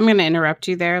 I'm going to interrupt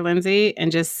you there, Lindsay,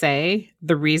 and just say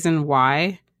the reason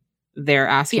why they're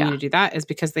asking you to do that is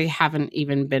because they haven't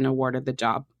even been awarded the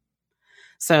job.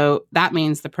 So that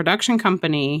means the production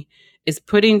company is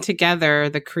putting together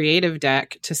the creative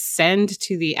deck to send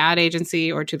to the ad agency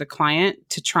or to the client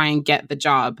to try and get the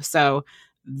job. So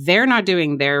they're not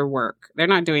doing their work. They're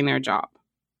not doing their job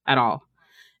at all.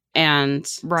 And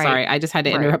sorry, I just had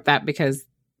to interrupt that because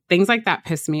things like that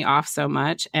piss me off so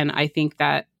much. And I think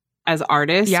that as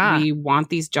artists, we want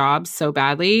these jobs so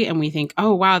badly and we think,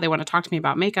 oh, wow, they want to talk to me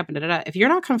about makeup and da-da-da. If you're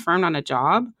not confirmed on a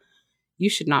job, you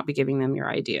should not be giving them your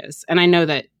ideas. And I know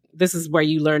that this is where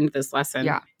you learned this lesson.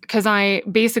 Yeah. Because I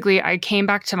came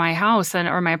back to my house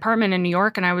or my apartment in New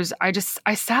York and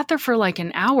I sat there for like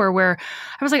an hour where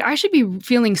I was like, I should be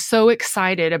feeling so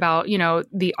excited about,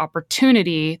 the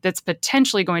opportunity that's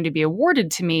potentially going to be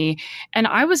awarded to me. And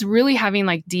I was really having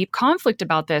like deep conflict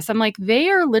about this. I'm like,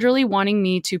 they are literally wanting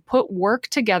me to put work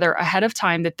together ahead of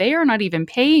time that they are not even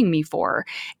paying me for.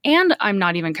 And I'm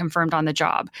not even confirmed on the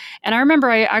job. And I remember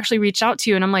I actually reached out to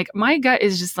you and I'm like, my gut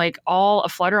is just like all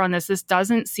aflutter on this. This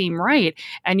doesn't seem right.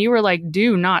 And you were like,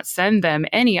 do not send them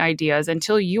any ideas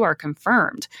until you are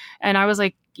confirmed. And I was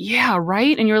like, yeah,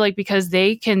 right. And you're like, because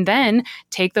they can then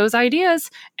take those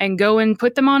ideas and go and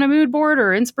put them on a mood board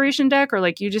or inspiration deck, or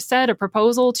like you just said, a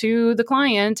proposal to the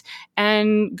client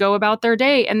and go about their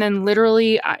day. And then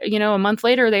literally, a month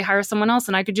later, they hire someone else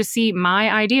and I could just see my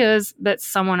ideas that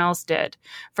someone else did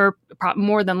for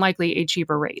more than likely a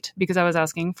cheaper rate because I was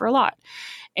asking for a lot.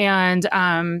 And,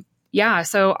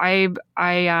 so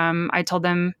I told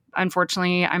them,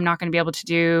 unfortunately, I'm not going to be able to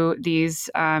do these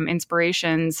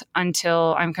inspirations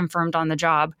until I'm confirmed on the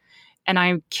job. And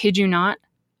I kid you not,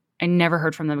 I never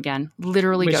heard from them again.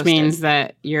 Literally Which ghosted. means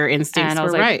that your instincts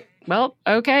were right. Well,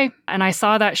 okay. And I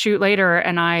saw that shoot later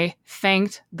and I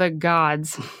thanked the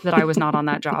gods that I was not on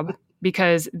that job.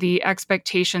 Because the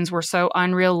expectations were so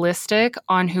unrealistic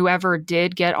on whoever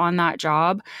did get on that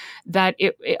job that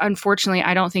it unfortunately,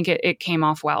 I don't think it came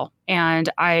off well. And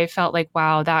I felt like,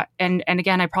 wow, that, and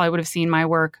again, I probably would have seen my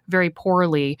work very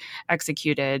poorly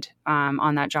executed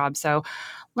on that job. So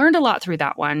learned a lot through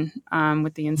that one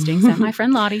with the instincts and my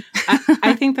friend Lottie.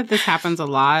 I think that this happens a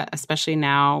lot, especially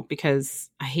now, because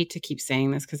I hate to keep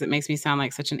saying this because it makes me sound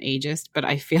like such an ageist, but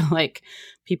I feel like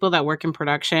people that work in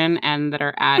production and that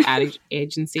are at ad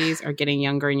agencies are getting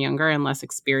younger and younger and less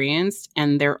experienced,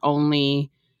 and their only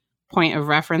point of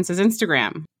reference is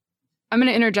Instagram. I'm going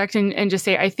to interject and just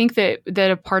say I think that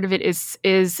a part of it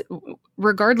is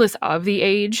regardless of the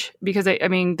age, because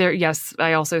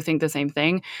I also think the same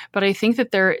thing, but I think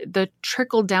that the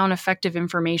trickle down effective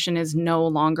information is no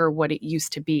longer what it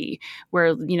used to be,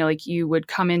 where like you would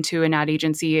come into an ad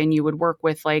agency and you would work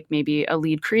with like maybe a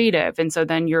lead creative, and so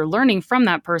then you're learning from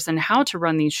that person how to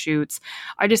run these shoots.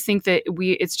 I just think that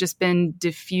it's just been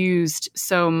diffused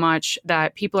so much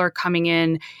that people are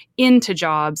coming into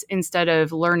jobs instead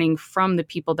of learning from the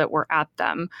people that were at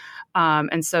them.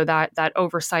 And so that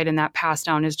oversight and that pass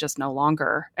down is just no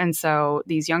longer. And so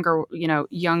these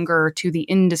younger to the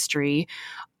industry,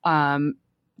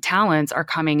 talents are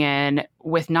coming in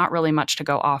with not really much to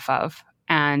go off of.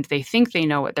 And they think they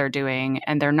know what they're doing,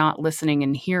 and they're not listening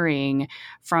and hearing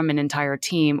from an entire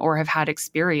team or have had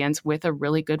experience with a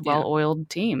really good, well-oiled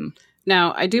team.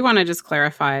 Now, I do want to just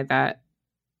clarify that,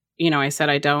 I said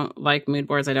I don't like mood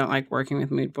boards. I don't like working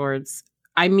with mood boards.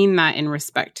 I mean that in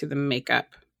respect to the makeup,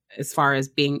 as far as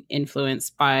being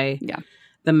influenced by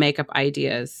the makeup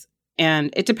ideas.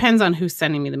 And it depends on who's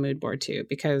sending me the mood board too,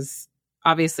 because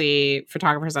obviously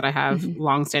photographers that I have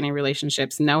longstanding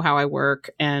relationships know how I work,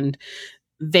 and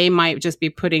they might just be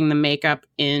putting the makeup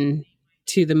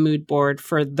into the mood board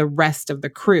for the rest of the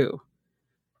crew,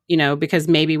 because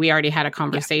maybe we already had a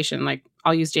conversation. Yeah. Like,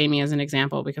 I'll use Jamie as an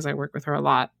example because I work with her a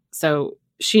lot. So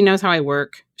she knows how I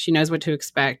work. She knows what to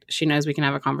expect. She knows we can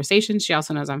have a conversation. She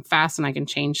also knows I'm fast and I can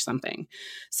change something.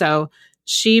 So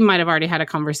she might have already had a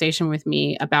conversation with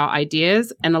me about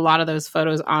ideas, and a lot of those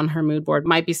photos on her mood board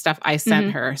might be stuff I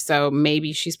sent her. So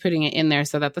maybe she's putting it in there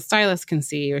so that the stylist can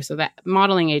see, or so that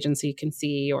modeling agency can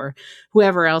see, or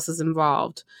whoever else is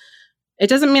involved. It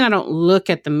doesn't mean I don't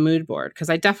look at the mood board, because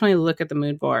I definitely look at the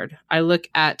mood board. I look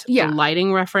at the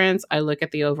lighting reference. I look at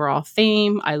the overall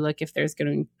theme. I look if there's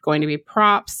going to be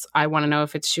props. I want to know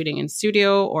if it's shooting in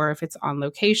studio or if it's on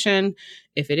location.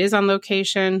 If it is on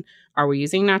location, are we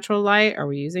using natural light? Are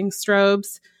we using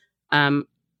strobes?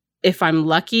 If I'm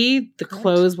lucky, the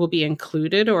clothes will be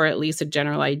included, or at least a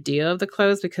general idea of the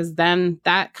clothes, because then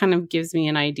that kind of gives me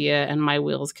an idea and my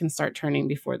wheels can start turning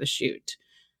before the shoot.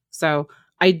 So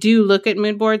I do look at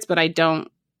mood boards, but I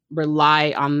don't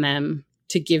rely on them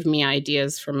to give me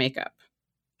ideas for makeup.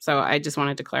 So I just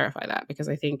wanted to clarify that, because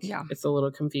I think it's a little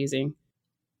confusing.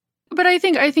 But I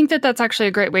think that that's actually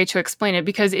a great way to explain it,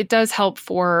 because it does help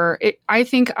I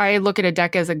think I look at a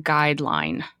deck as a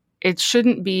guideline. It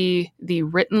shouldn't be the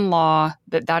written law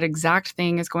that exact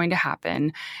thing is going to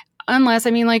happen. Unless,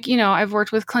 I've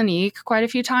worked with Clinique quite a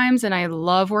few times, and I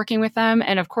love working with them.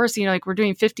 And of course, we're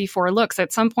doing 54 looks.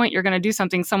 At some point, you're going to do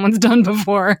something someone's done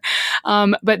before.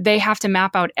 But they have to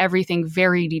map out everything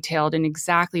very detailed and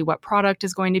exactly what product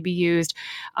is going to be used,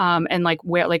 and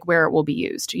where it will be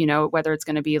used. Whether it's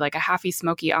going to be like a halfy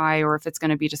smoky eye, or if it's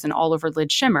going to be just an all over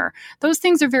lid shimmer. Those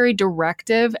things are very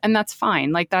directive, and that's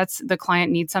fine. That's the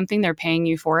client needs something, they're paying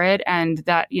you for it, and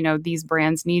that these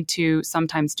brands need to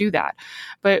sometimes do that.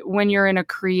 But when you're in a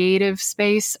creative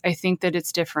space, I think that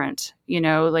it's different. You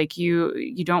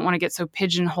don't want to get so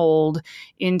pigeonholed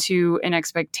into an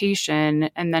expectation.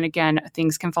 And then again,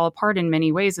 things can fall apart in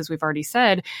many ways, as we've already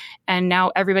said. And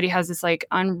now everybody has this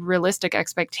unrealistic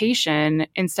expectation,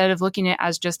 instead of looking at it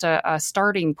as just a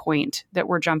starting point that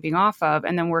we're jumping off of,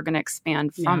 and then we're going to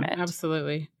expand from it.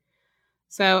 Absolutely.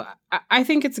 So I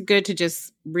think it's good to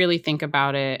just really think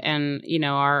about it. And,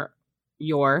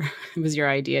 it was your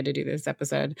idea to do this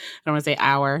episode. I don't want to say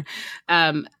our.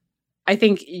 I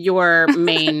think your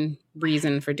main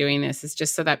reason for doing this is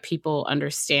just so that people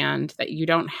understand that you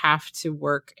don't have to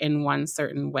work in one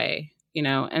certain way,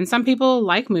 and some people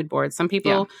like mood boards. Some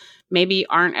people maybe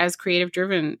aren't as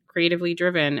creatively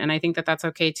driven. And I think that that's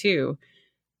okay too.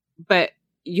 But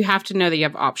you have to know that you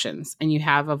have options, and you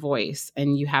have a voice,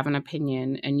 and you have an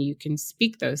opinion, and you can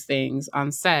speak those things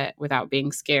on set without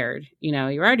being scared.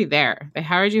 You're already there. They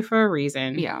hired you for a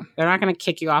reason. Yeah. They're not going to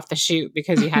kick you off the shoot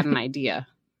because you had an idea.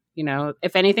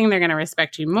 If anything, they're going to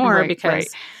respect you more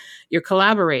because you're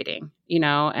collaborating,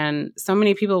 and so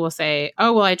many people will say,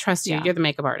 oh, well, I trust you. You're the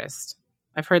makeup artist.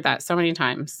 I've heard that so many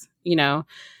times,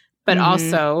 but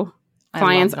also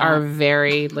clients are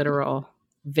very literal.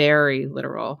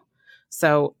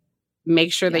 So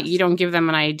make sure that you don't give them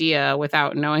an idea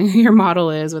without knowing who your model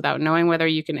is, without knowing whether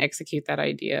you can execute that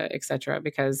idea, etc.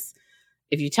 Because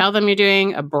if you tell them you're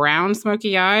doing a brown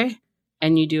smoky eye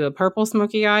and you do a purple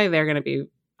smoky eye, they're going to be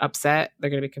upset. They're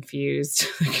going to be confused.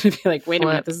 They're going to be like, wait a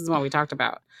minute, this is what we talked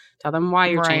about. Tell them why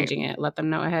you're changing it. Let them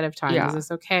know ahead of time. Is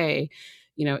this okay?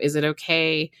 Is it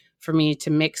okay for me to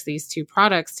mix these two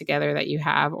products together that you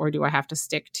have, or do I have to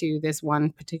stick to this one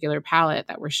particular palette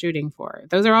that we're shooting for?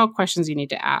 Those are all questions you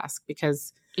need to ask,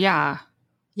 because what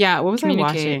was I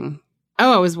watching?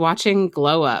 Oh, I was watching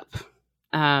Glow Up.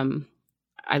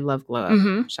 I love Glow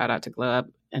Up. Shout out to Glow Up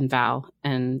and Val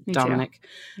and me Dominic.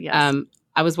 Yes.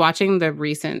 I was watching the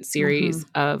recent series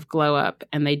of Glow Up,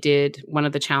 and they did, one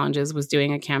of the challenges was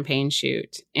doing a campaign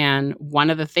shoot. And one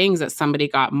of the things that somebody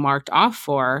got marked off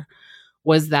for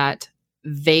was that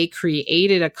they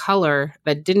created a color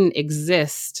that didn't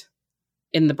exist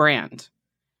in the brand.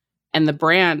 And the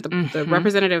brand, the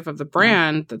representative of the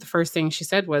brand, the first thing she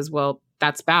said was, well,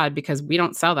 that's bad because we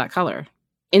don't sell that color.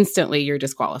 Instantly, you're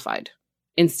disqualified.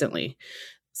 Instantly.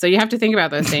 So you have to think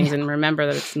about those things and remember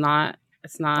that it's not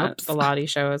It's not Oops. the Lottie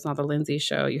show. It's not the Lindsay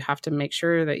show. You have to make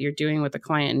sure that you're doing what the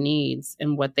client needs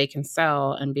and what they can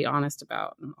sell and be honest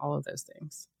about and all of those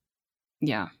things.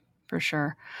 Yeah, for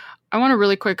sure. I want to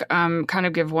really quick kind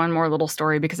of give one more little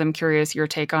story because I'm curious your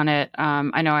take on it.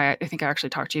 I know I think I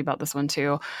actually talked to you about this one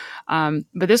too. But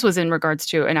this was in regards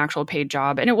to an actual paid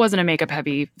job, and it wasn't a makeup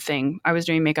heavy thing. I was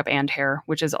doing makeup and hair,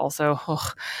 which is also,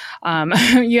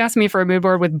 you asked me for a mood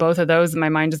board with both of those and my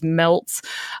mind just melts.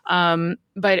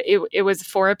 But it was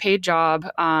for a paid job,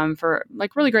 for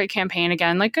like really great campaign,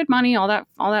 again, like good money, all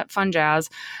that fun jazz.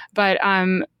 But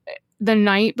the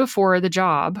night before the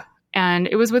job, and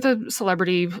it was with a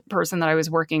celebrity person that I was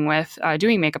working with,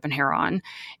 doing makeup and hair on.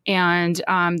 And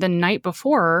the night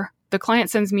before, the client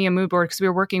sends me a mood board because we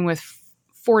were working with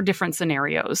 4 different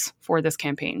scenarios for this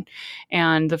campaign.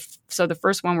 And so the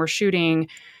first one we're shooting,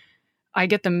 I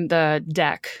get them the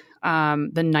deck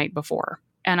the night before.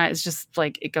 And it's just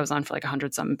like, it goes on for like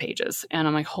 100-something pages. And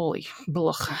I'm like, holy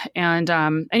blech. And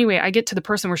anyway, I get to the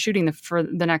person we're shooting for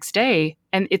the next day,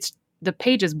 and the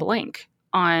page is blank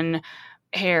on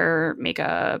hair,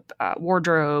 makeup,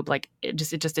 wardrobe. Like it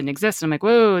just didn't exist. And I'm like,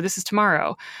 whoa, this is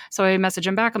tomorrow. So I message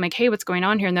them back. I'm like, hey, what's going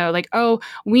on here? And they're like, oh,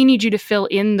 we need you to fill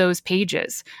in those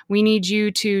pages. We need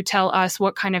you to tell us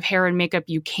what kind of hair and makeup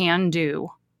you can do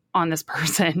on this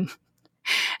person.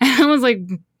 And I was like,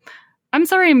 I'm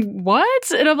sorry,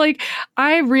 what? And I'm like,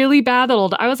 I really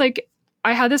battled. I was like,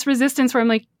 I had this resistance where I'm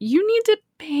like, you need to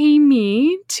pay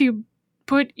me to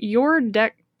put your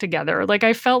deck together. Like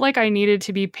I felt like I needed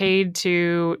to be paid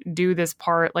to do this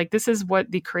part. Like this is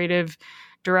what the creative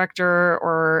director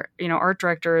or, art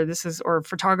director, or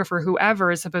photographer,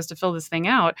 whoever is supposed to fill this thing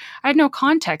out. I had no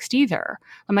context either.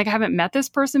 I'm like, I haven't met this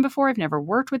person before. I've never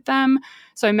worked with them.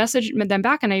 So I messaged them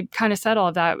back and I kind of said all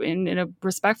of that in a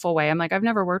respectful way. I'm like, I've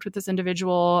never worked with this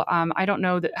individual. I don't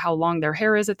know how long their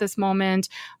hair is at this moment.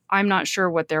 I'm not sure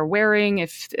what they're wearing,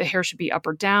 if the hair should be up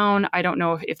or down. I don't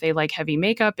know if they like heavy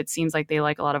makeup. It seems like they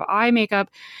like a lot of eye makeup.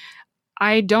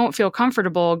 I don't feel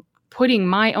comfortable putting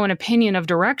my own opinion of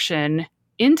direction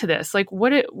into this. Like,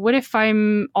 what if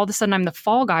I'm all of a sudden I'm the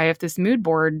fall guy if this mood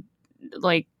board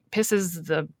like pisses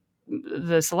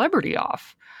the celebrity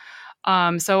off?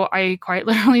 So I quite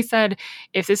literally said,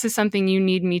 if this is something you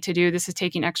need me to do, this is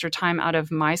taking extra time out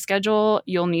of my schedule,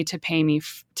 you'll need to pay me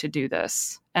to do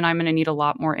this. And I'm going to need a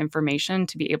lot more information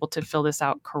to be able to fill this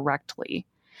out correctly.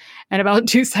 And about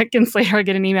 2 seconds later, I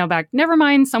get an email back. Never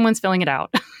mind, someone's filling it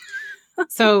out.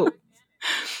 So,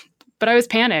 but I was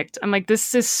panicked. I'm like,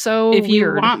 this is so if you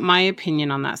weird. want my opinion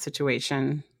on that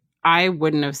situation, I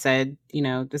wouldn't have said,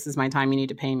 this is my time, you need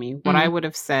to pay me. What I would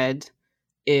have said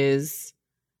is,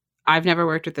 I've never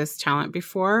worked with this talent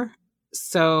before.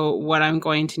 So what I'm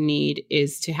going to need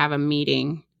is to have a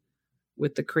meeting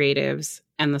with the creatives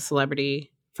and the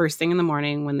celebrity first thing in the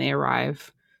morning when they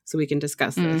arrive so we can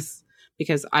discuss this,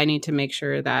 because I need to make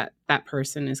sure that that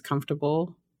person is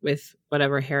comfortable with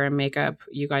whatever hair and makeup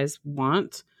you guys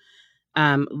want.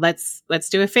 Let's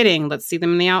do a fitting. Let's see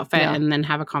them in the outfit and then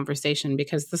have a conversation,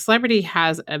 because the celebrity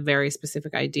has a very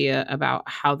specific idea about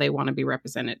how they want to be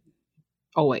represented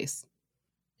always.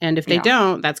 And if they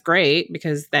don't, that's great,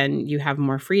 because then you have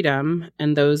more freedom,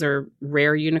 and those are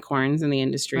rare unicorns in the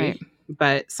industry. Right.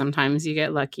 But sometimes you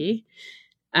get lucky.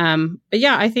 But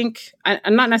yeah, I think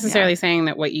I'm not necessarily saying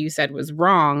that what you said was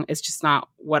wrong. It's just not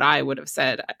what I would have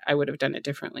said. I would have done it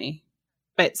differently.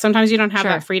 But sometimes you don't have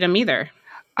that freedom either.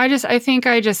 I think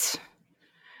I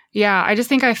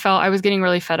felt I was getting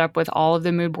really fed up with all of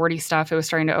the mood boardy stuff. It was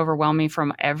starting to overwhelm me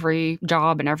from every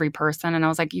job and every person. And I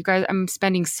was like, you guys, I'm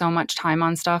spending so much time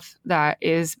on stuff that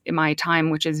is my time,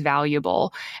 which is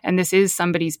valuable. And this is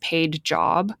somebody's paid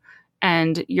job.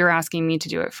 And you're asking me to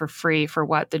do it for free for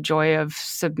what? The joy of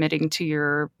submitting to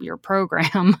your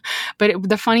program. But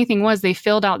the funny thing was, they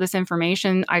filled out this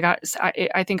information.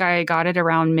 I think I got it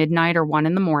around midnight or 1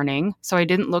 a.m. So I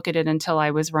didn't look at it until I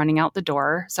was running out the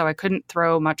door. So I couldn't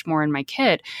throw much more in my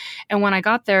kit. And when I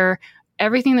got there,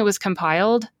 everything that was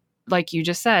compiled, like you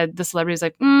just said, the celebrity was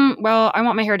like, well, I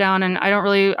want my hair down and I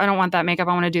don't want that makeup.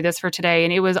 I want to do this for today.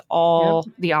 And it was all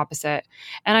the opposite.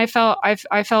 And I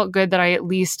felt good that I at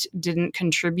least didn't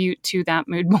contribute to that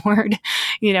mood board,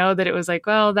 that it was like,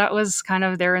 well, that was kind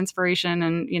of their inspiration.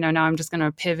 And, now I'm just going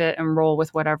to pivot and roll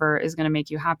with whatever is going to make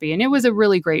you happy. And it was a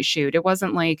really great shoot. It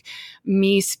wasn't like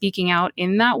me speaking out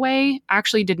in that way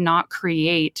actually did not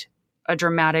create a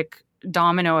dramatic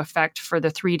domino effect for the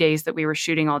 3 days that we were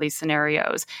shooting all these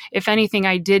scenarios. If anything,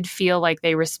 I did feel like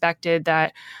they respected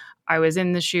that I was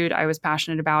in the shoot, I was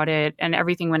passionate about it, and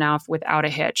everything went off without a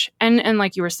hitch. And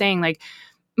like you were saying, like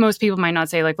most people might not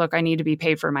say like, look, I need to be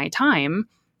paid for my time.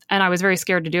 And I was very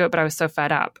scared to do it, but I was so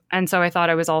fed up. And so I thought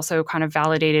I was also kind of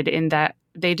validated in that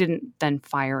they didn't then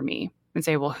fire me and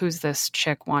say, well, who's this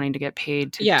chick wanting to get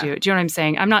paid to do it? Do you know what I'm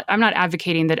saying? I'm not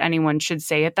advocating that anyone should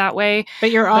say it that way.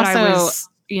 But you're also,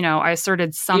 I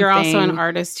asserted something. You're also an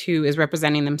artist who is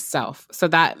representing themselves. So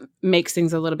that makes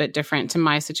things a little bit different to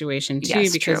my situation too,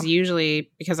 because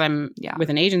usually, because I'm with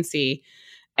an agency,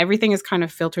 everything is kind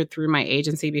of filtered through my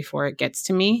agency before it gets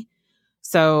to me.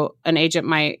 So an agent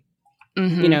might,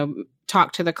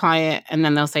 talk to the client, and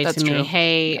then they'll say to me,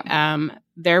 hey,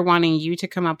 they're wanting you to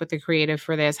come up with the creative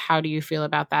for this. How do you feel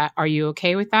about that? Are you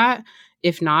okay with that?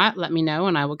 If not, let me know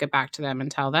and I will get back to them and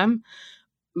tell them.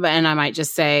 And I might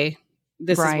just say,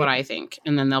 this is what I think.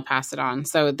 And then they'll pass it on.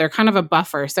 So they're kind of a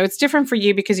buffer. So it's different for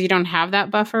you because you don't have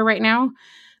that buffer right now.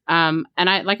 And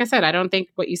like I said, I don't think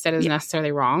what you said is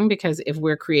necessarily wrong, because if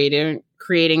we're creating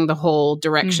the whole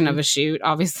direction of a shoot,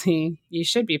 obviously you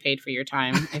should be paid for your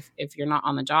time if you're not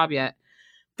on the job yet.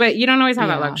 But you don't always have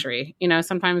that luxury.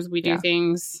 Sometimes we do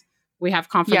things, we have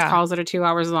conference calls that are 2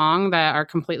 hours long that are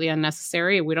completely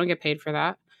unnecessary. We don't get paid for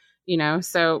that,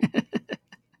 so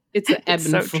it's an ebb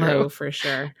and flow for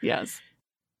sure. Yes.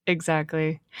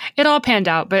 Exactly. It all panned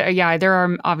out. But there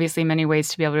are obviously many ways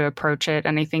to be able to approach it.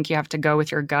 And I think you have to go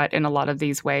with your gut in a lot of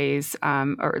these ways,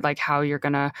 or like how you're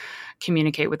going to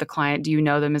communicate with the client. Do you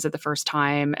know them? Is it the first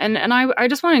time? And I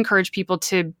just want to encourage people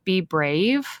to be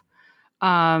brave,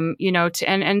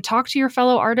 and talk to your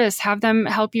fellow artists, have them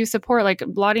help you support. Like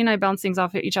Lottie and I bounce things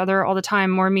off of each other all the time,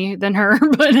 more me than her,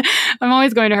 but I'm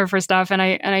always going to her for stuff. And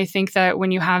I think that when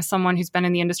you have someone who's been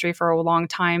in the industry for a long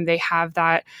time, they have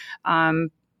that,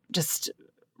 just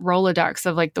Rolodex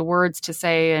of like the words to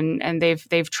say, and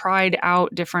they've tried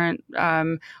out different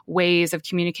ways of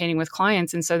communicating with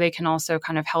clients, and so they can also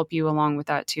kind of help you along with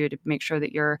that too, to make sure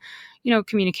that you're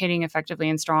communicating effectively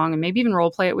and strong, and maybe even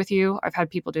role play it with you. I've had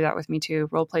people do that with me too,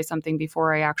 role play something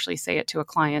before I actually say it to a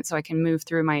client, so I can move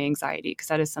through my anxiety, because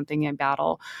that is something I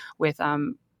battle with.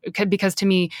 Because to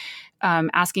me,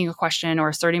 asking a question or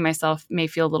asserting myself may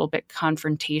feel a little bit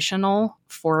confrontational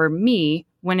for me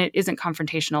when it isn't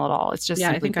confrontational at all. It's just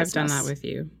I think business. I've done that with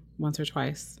you once or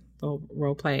twice, the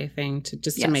role play thing,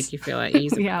 to make you feel at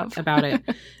ease about it.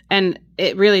 And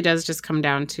it really does just come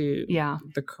down to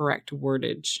the correct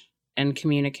wordage and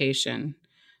communication.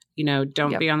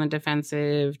 Don't be on the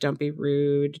defensive, don't be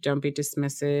rude, don't be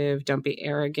dismissive, don't be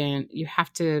arrogant. You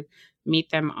have to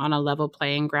meet them on a level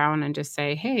playing ground and just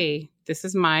say, hey, this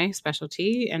is my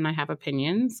specialty and I have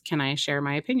opinions. Can I share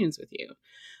my opinions with you?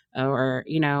 Or,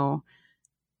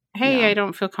 hey, I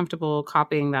don't feel comfortable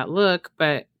copying that look,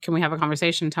 but can we have a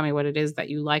conversation? Tell me what it is that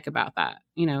you like about that.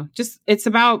 It's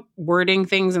about wording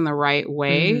things in the right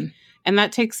way. Mm-hmm. And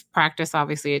that takes practice.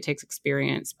 Obviously, it takes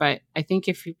experience. But I think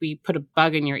if we put a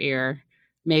bug in your ear,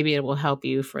 maybe it will help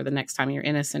you for the next time you're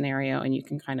in a scenario, and you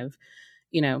can kind of,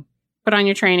 put on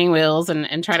your training wheels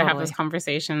and try to have those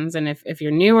conversations. And if you're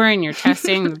newer and you're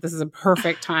testing, this is a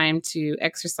perfect time to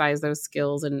exercise those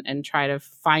skills and try to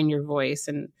find your voice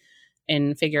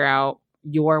and figure out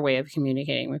your way of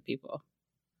communicating with people.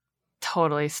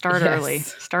 Totally. Start early.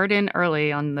 Start in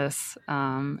early on this.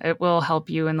 It will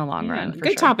help you in the long run.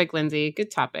 Good topic, Lindsay.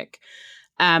 Good topic.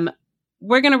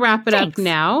 We're going to wrap it up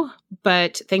now,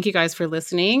 but thank you guys for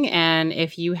listening. And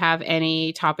if you have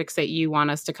any topics that you want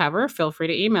us to cover, feel free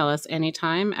to email us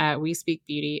anytime at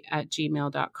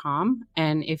wespeakbeauty@gmail.com.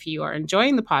 And if you are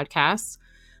enjoying the podcast,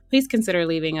 please consider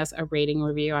leaving us a rating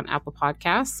review on Apple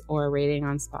Podcasts or a rating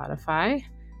on Spotify,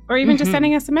 or even just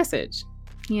sending us a message.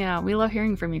 Yeah, we love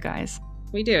hearing from you guys.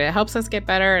 We do. It helps us get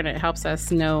better, and it helps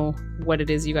us know what it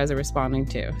is you guys are responding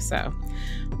to. So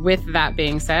with that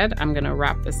being said, I'm going to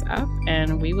wrap this up,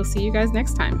 and we will see you guys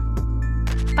next time.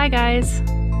 Bye, guys.